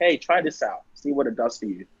 Just be like, hey, try this out. See what it does for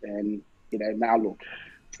you. And, now look.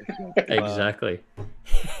 Exactly.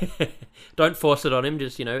 Don't force it on him.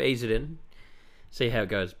 Just, ease it in. See how it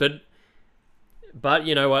goes. But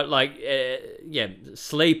you know what? Like,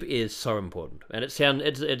 sleep is so important. And it's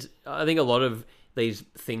I think a lot of these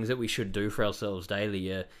things that we should do for ourselves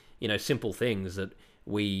daily are, simple things that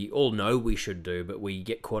we all know we should do, but we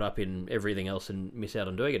get caught up in everything else and miss out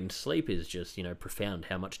on doing it. And sleep is just, profound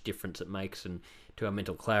how much difference it makes, and to our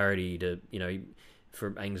mental clarity, to,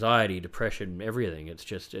 for anxiety, depression, everything. It's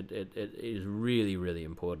just, it is really, really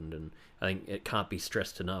important. And I think it can't be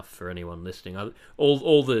stressed enough for anyone listening.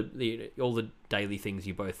 All the daily things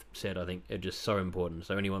you both said, I think, are just so important.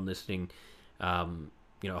 So anyone listening,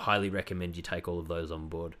 highly recommend you take all of those on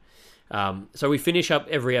board. So we finish up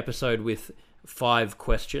every episode with 5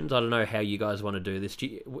 questions. I don't know how you guys want to do this.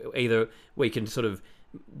 Either we can sort of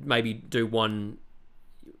maybe do one,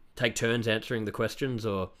 take turns answering the questions,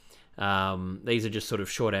 or these are just sort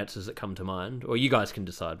of short answers that come to mind, or you guys can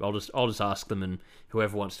decide. I'll just ask them, and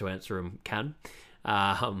whoever wants to answer them can.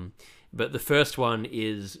 But the first one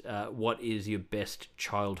is, what is your best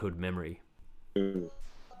childhood memory?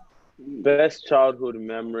 Best childhood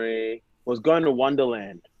memory was going to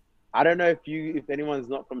Wonderland. I don't know if anyone's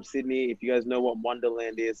not from Sydney, if you guys know what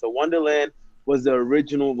Wonderland is. So Wonderland was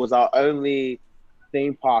our only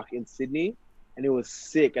theme park in Sydney, and it was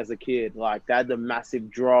sick as a kid. Like, they had the massive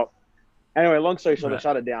drop. Anyway, long story short, They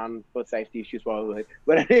shut it down for safety issues probably.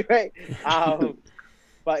 But anyway,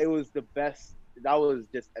 but it was the best. That was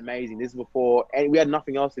just amazing. This is before, and we had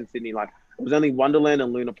nothing else in Sydney. Like, it was only Wonderland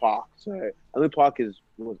and Luna Park. So Luna Park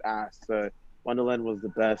was ass. So Wonderland was the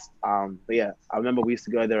best. But yeah, I remember we used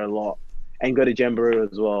to go there a lot, and go to Jamboree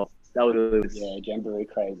as well. That was Jamboree,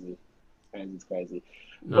 crazy. It's crazy.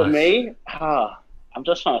 Nice. For me, I'm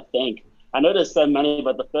just trying to think. I know there's so many,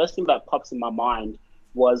 but the first thing that pops in my mind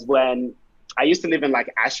was when I used to live in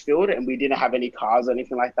like Ashfield, and we didn't have any cars or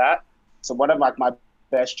anything like that. So one of my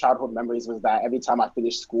best childhood memories was that every time I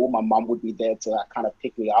finished school, my mum would be there to kind of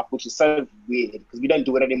pick me up, which is so weird because we don't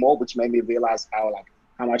do it anymore, which made me realize how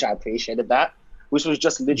much I appreciated that, which was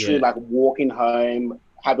just literally like walking home,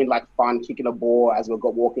 having like fun, kicking a ball as we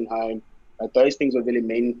got walking home. Like, those things were really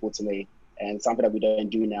meaningful to me, and something that we don't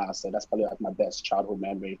do now. So that's probably like my best childhood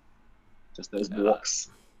memory. Just those walks.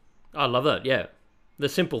 I love that. Yeah. The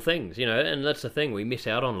simple things, and that's the thing. We miss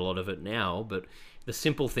out on a lot of it now, but the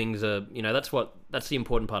simple things are, that's the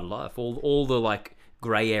important part of life. All the like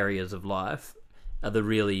grey areas of life are the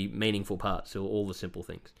really meaningful parts. So all the simple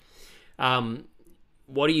things.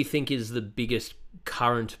 What do you think is the biggest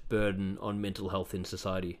current burden on mental health in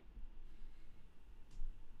society?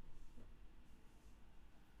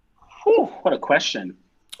 Whew, what a question.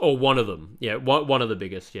 Or one of them. Yeah, one of the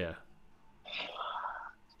biggest, yeah.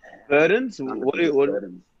 Burdens? What do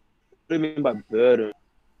you mean by burden?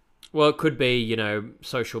 Well, it could be,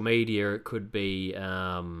 social media. It could be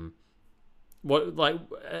any,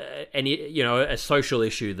 a social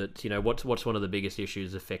issue that, what's one of the biggest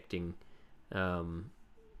issues affecting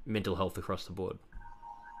mental health across the board?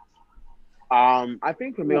 I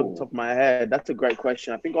think for me, off the top of my head, that's a great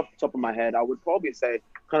question. I think off the top of my head, I would probably say,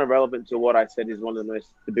 kind of relevant to what I said, is one of the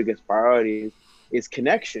biggest priorities is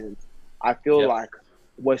connection. I feel like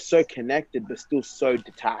we're so connected, but still so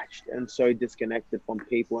detached and so disconnected from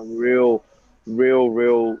people and real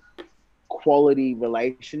quality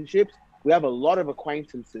relationships. We have a lot of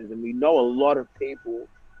acquaintances and we know a lot of people,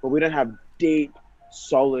 but we don't have deep,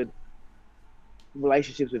 solid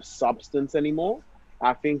relationships with substance anymore.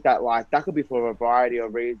 I think that that could be for a variety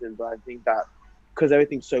of reasons, but I think that because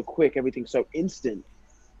everything's so quick, everything's so instant,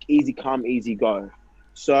 easy come, easy go.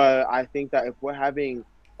 So I think that if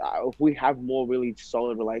we have more really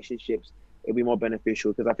solid relationships, it'd be more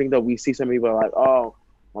beneficial. Because I think that we see some people like, oh,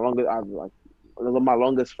 my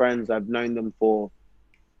longest friends, I've known them for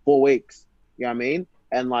 4 weeks. You know what I mean?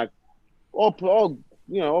 And like, all power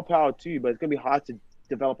to you, but it's gonna be hard to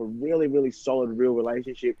develop a really, really solid, real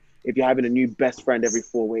relationship if you're having a new best friend every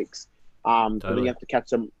 4 weeks. Totally. So then you have to catch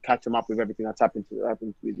them up with everything that's happened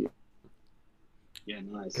with you. Yeah,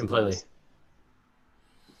 nice. Completely. Nice.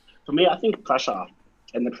 For me, I think pressure.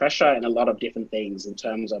 And the pressure in a lot of different things, in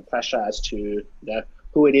terms of pressure as to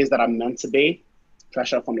who it is that I'm meant to be,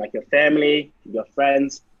 pressure from like your family, your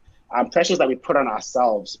friends, pressures that we put on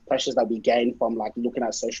ourselves, pressures that we gain from like looking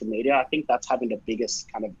at social media. I think that's having the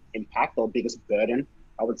biggest kind of impact or biggest burden,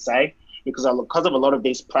 I would say, because of a lot of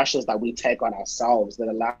these pressures that we take on ourselves that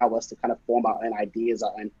allow us to kind of form our own ideas,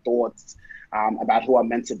 our own thoughts about who I'm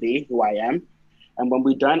meant to be, who I am. And when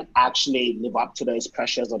we don't actually live up to those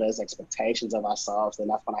pressures or those expectations of ourselves, then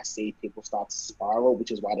that's when I see people start to spiral,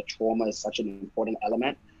 which is why the trauma is such an important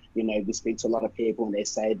element. You know, we speak to a lot of people and they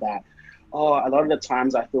say that, oh, a lot of the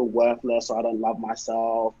times I feel worthless or I don't love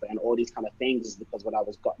myself and all these kind of things is because when I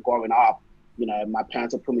was growing up, you know, my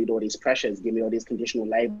parents would put me to all these pressures, give me all these conditional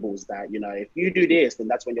labels that, you know, if you do this, then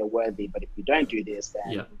that's when you're worthy. But if you don't do this,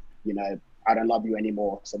 then, you know, I don't love you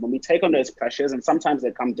anymore. So when we take on those pressures, and sometimes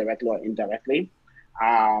they come directly or indirectly,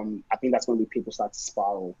 I think that's when people start to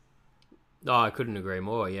spiral. Oh, I couldn't agree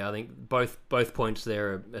more. Yeah, I think both points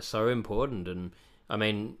there are so important. And I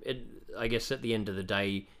mean, I guess at the end of the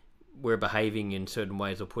day, we're behaving in certain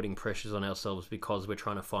ways or putting pressures on ourselves because we're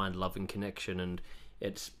trying to find love and connection, and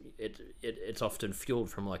it's often fueled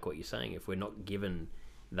from like what you're saying. If we're not given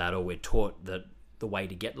that, or we're taught that the way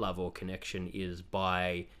to get love or connection is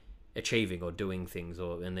by achieving or doing things,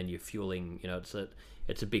 and then you're fueling, you know,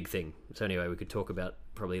 it's a big thing. So anyway, we could talk about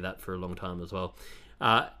probably that for a long time as well.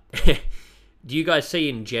 Do you guys see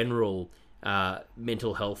in general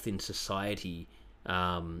mental health in society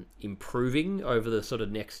improving over the sort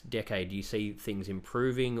of next decade? Do you see things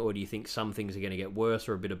improving, or do you think some things are going to get worse,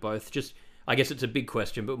 or a bit of both? Just, I guess it's a big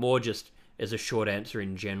question, but more just as a short answer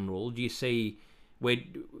in general, do you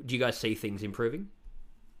guys see things improving?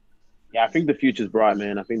 Yeah, I think the future's bright,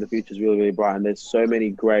 man. I think the future's really, really bright, and there's so many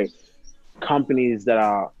great companies that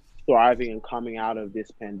are thriving and coming out of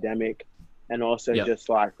this pandemic, and also just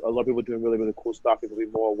like a lot of people doing really, really cool stuff. People be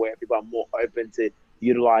more aware. People are more open to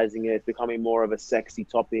utilizing it. It's becoming more of a sexy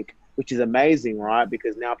topic, which is amazing, right?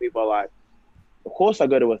 Because now people are like, of course I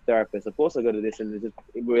go to a therapist. Of course I go to this, and they're just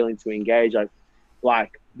willing to engage.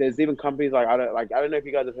 Like there's even companies I don't know if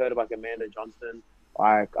you guys have heard of like Amanda Johnson.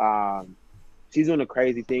 She's doing the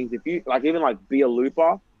crazy things. If you like, even like Be a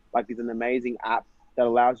Looper, like it's an amazing app that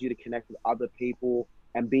allows you to connect with other people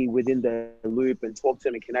and be within the loop and talk to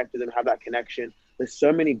them and connect with them, have that connection. There's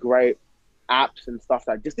so many great apps and stuff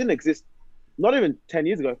that just didn't exist, not even 10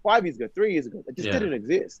 years ago, 5 years ago, 3 years ago. It just didn't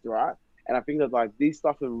exist, right? And I think that like these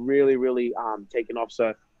stuff are really, really taken off.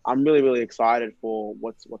 So I'm really, really excited for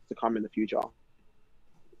what's to come in the future.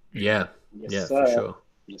 Yeah, yes, for sure.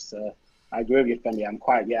 Yes, sir. I agree with you, Fendi. I'm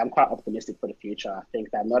quite optimistic for the future. I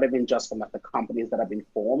think that not even just from like the companies that have been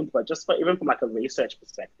formed, but just even from like a research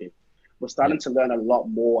perspective, we're starting to learn a lot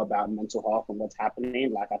more about mental health and what's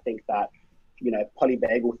happening. Like I think that, you know,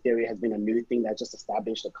 polyvagal theory has been a new thing that just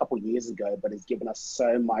established a couple of years ago, but it's given us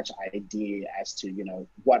so much idea as to, you know,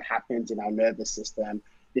 what happens in our nervous system.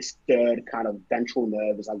 This third kind of ventral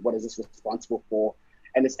nerve is like, what is this responsible for?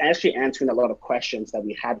 And it's actually answering a lot of questions that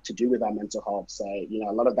we had to do with our mental health. So, you know,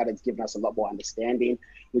 a lot of that has given us a lot more understanding,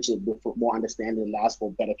 which is more understanding allows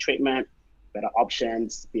for better treatment, better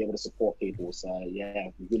options, to be able to support people. So, yeah,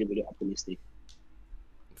 really, really optimistic.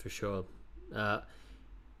 For sure.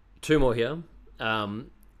 Two more here.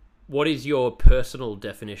 What is your personal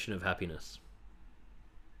definition of happiness?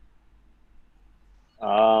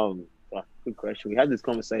 Good question. We had this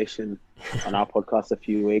conversation on our podcast a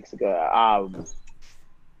few weeks ago.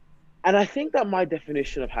 And I think that my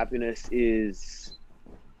definition of happiness is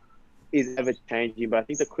ever changing, but I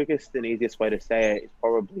think the quickest and easiest way to say it is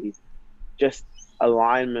probably just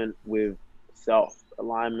alignment with self,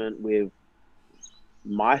 alignment with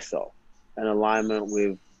myself, and alignment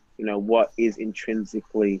with, you know, what is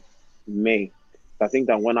intrinsically me. I think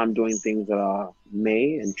that when I'm doing things that are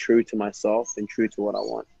me and true to myself and true to what I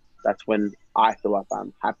want, that's when I feel like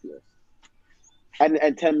I'm happiest. And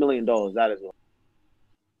 $10 million, that as well.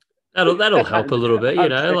 That'll help a little bit, you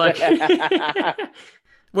know, like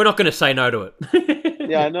we're not going to say no to it.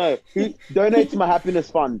 Yeah, I know. Donate to my happiness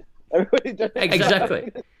fund. Everybody donate.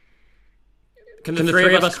 Exactly. Can the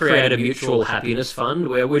three of us create a mutual happiness fund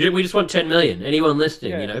where we just want 10 million? Anyone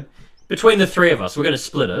listening, you know, between the three of us, we're going to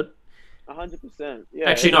split it. 100%. Yeah.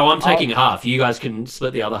 Actually, no, I'm taking half. You guys can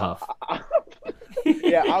split the other half.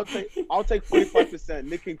 Yeah, I'll take 45%.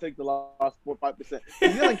 Nick can take the last 5%. He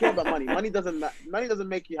doesn't care about money. Money doesn't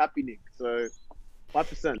make you happy, Nick. So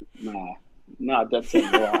 5%. No, that's it.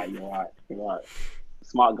 You're right.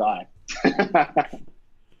 Smart guy.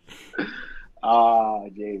 Oh,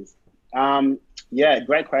 jeez. Yeah,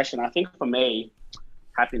 great question. I think for me,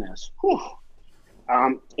 happiness.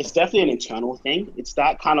 It's definitely an internal thing. It's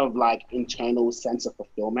that kind of like internal sense of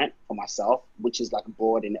fulfillment for myself, which is like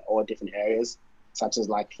broad in all different areas, such as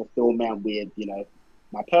like fulfillment with,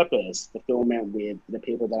 my purpose, fulfillment with the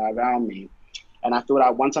people that are around me. And I feel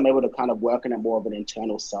like once I'm able to kind of work on a more of an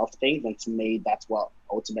internal self thing, then to me, that's what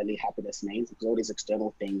ultimately happiness means. Because all these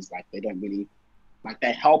external things, like they don't really, like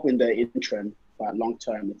they help in the interim, but long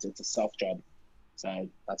term, it's a self job. So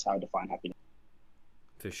that's how I define happiness.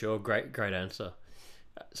 For sure. Great answer.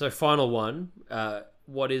 So final one,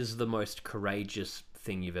 what is the most courageous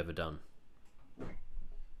thing you've ever done?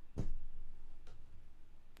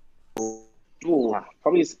 Ooh,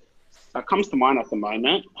 probably that comes to mind at the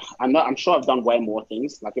moment. I'm sure I've done way more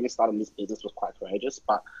things. Like even starting this business was quite courageous,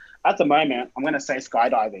 but at the moment, I'm going to say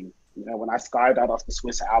skydiving. When I skydived off the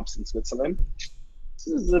Swiss Alps in Switzerland, this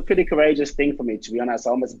is a pretty courageous thing for me, to be honest.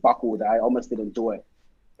 I almost buckled. I almost didn't do it.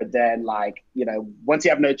 But then, like, once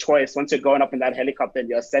you have no choice, once you're going up in that helicopter and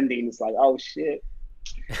you're ascending, it's like, oh, shit.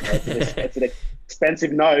 It's an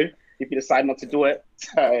expensive no if you decide not to do it.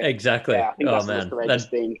 So, exactly. Yeah, I think that's the most courageous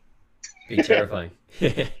thing. Be terrifying.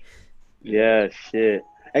 Yeah, shit.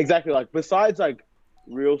 Exactly. Like, besides, like,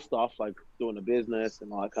 real stuff, like doing a business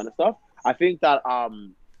and all that kind of stuff, I think that the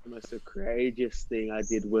most courageous thing I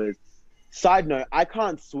did was, side note, I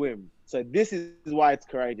can't swim. So this is why it's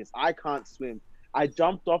courageous. I can't swim. I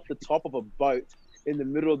jumped off the top of a boat in the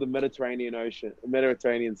middle of the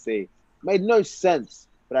Mediterranean Sea. Made no sense,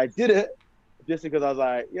 but I did it just because I was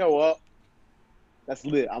like, you know what? That's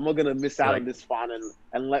lit. I'm not gonna miss out on this fun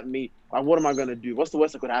and let me. Like, what am I gonna do? What's the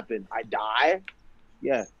worst that could happen? I die?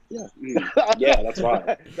 Yeah. Yeah, that's right.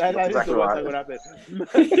 That's exactly the worst that could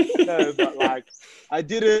happen. No, but like, I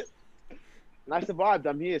did it, and I survived.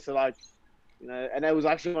 I'm here, so like, and it was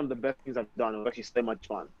actually one of the best things I've done. It was actually so much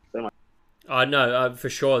fun. So much. I know, for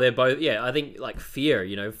sure. They're both. Yeah, I think like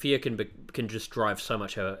fear. Fear can just drive so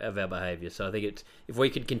much of our behavior. So I think it's if we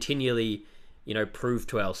can continually, prove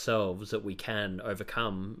to ourselves that we can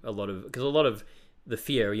overcome a lot of the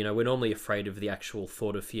fear. We're normally afraid of the actual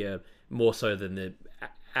thought of fear more so than the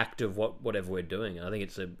act of whatever we're doing. And I think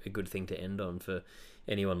it's a good thing to end on for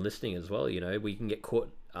anyone listening as well. We can get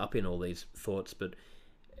caught up in all these thoughts, but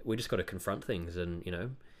we just got to confront things and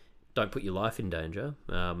don't put your life in danger.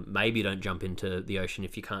 Maybe don't jump into the ocean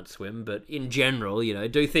if you can't swim, but in general,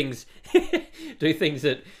 do things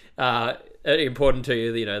that are important to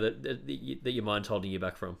you, that your mind's holding you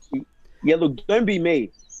back from. Yeah, look, don't be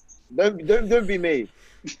me. Don't be me.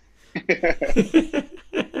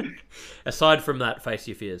 Aside from that, face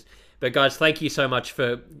your fears. But guys, thank you so much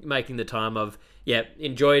for making the time. I've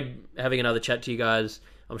enjoyed having another chat to you guys.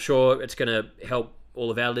 I'm sure it's going to help all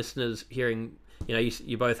of our listeners hearing.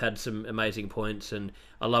 You both had some amazing points, and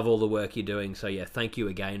I love all the work you're doing. So yeah, thank you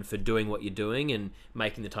again for doing what you're doing and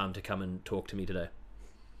making the time to come and talk to me today.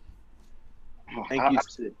 Thank you.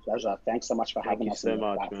 Absolute pleasure. Thanks so much for having us on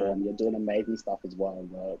the platform. Man. You're doing amazing stuff as well.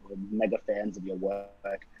 We're mega fans of your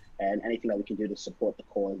work, and anything that we can do to support the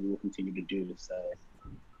cause, we will continue to do. So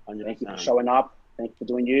 100%. Thank you for showing up. Thank you for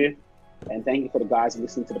doing you. And thank you for the guys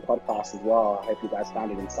listening to the podcast as well. I hope you guys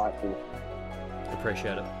found it insightful.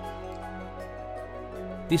 Appreciate it.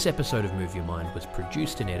 This episode of Move Your Mind was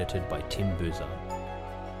produced and edited by Tim Buzard.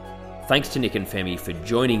 Thanks to Nick and Femi for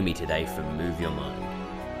joining me today for Move Your Mind.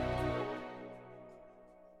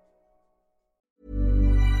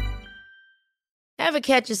 Ever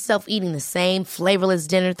catch yourself eating the same flavorless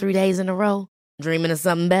dinner 3 days in a row? Dreaming of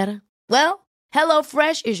something better? Well,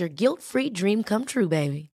 HelloFresh is your guilt-free dream come true,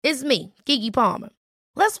 baby. It's me, Keke Palmer.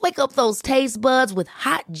 Let's wake up those taste buds with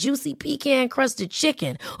hot, juicy pecan-crusted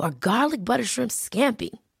chicken or garlic butter shrimp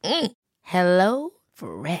scampi. Hello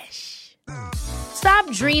Fresh. Stop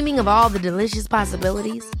dreaming of all the delicious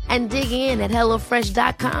possibilities and dig in at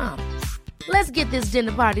HelloFresh.com. Let's get this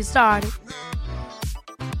dinner party started.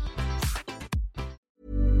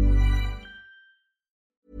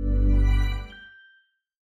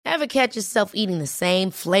 Ever catch yourself eating the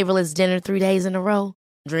same flavorless dinner 3 days in a row?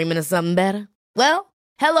 Dreaming of something better? Well,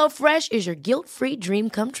 HelloFresh is your guilt-free dream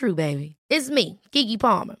come true, baby. It's me, Keke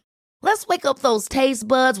Palmer. Let's wake up those taste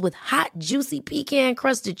buds with hot, juicy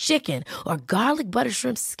pecan-crusted chicken or garlic butter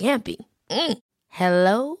shrimp scampi.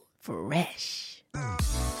 Hello Fresh.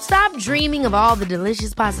 Stop dreaming of all the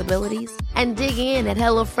delicious possibilities and dig in at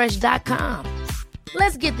HelloFresh.com.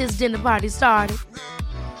 Let's get this dinner party started.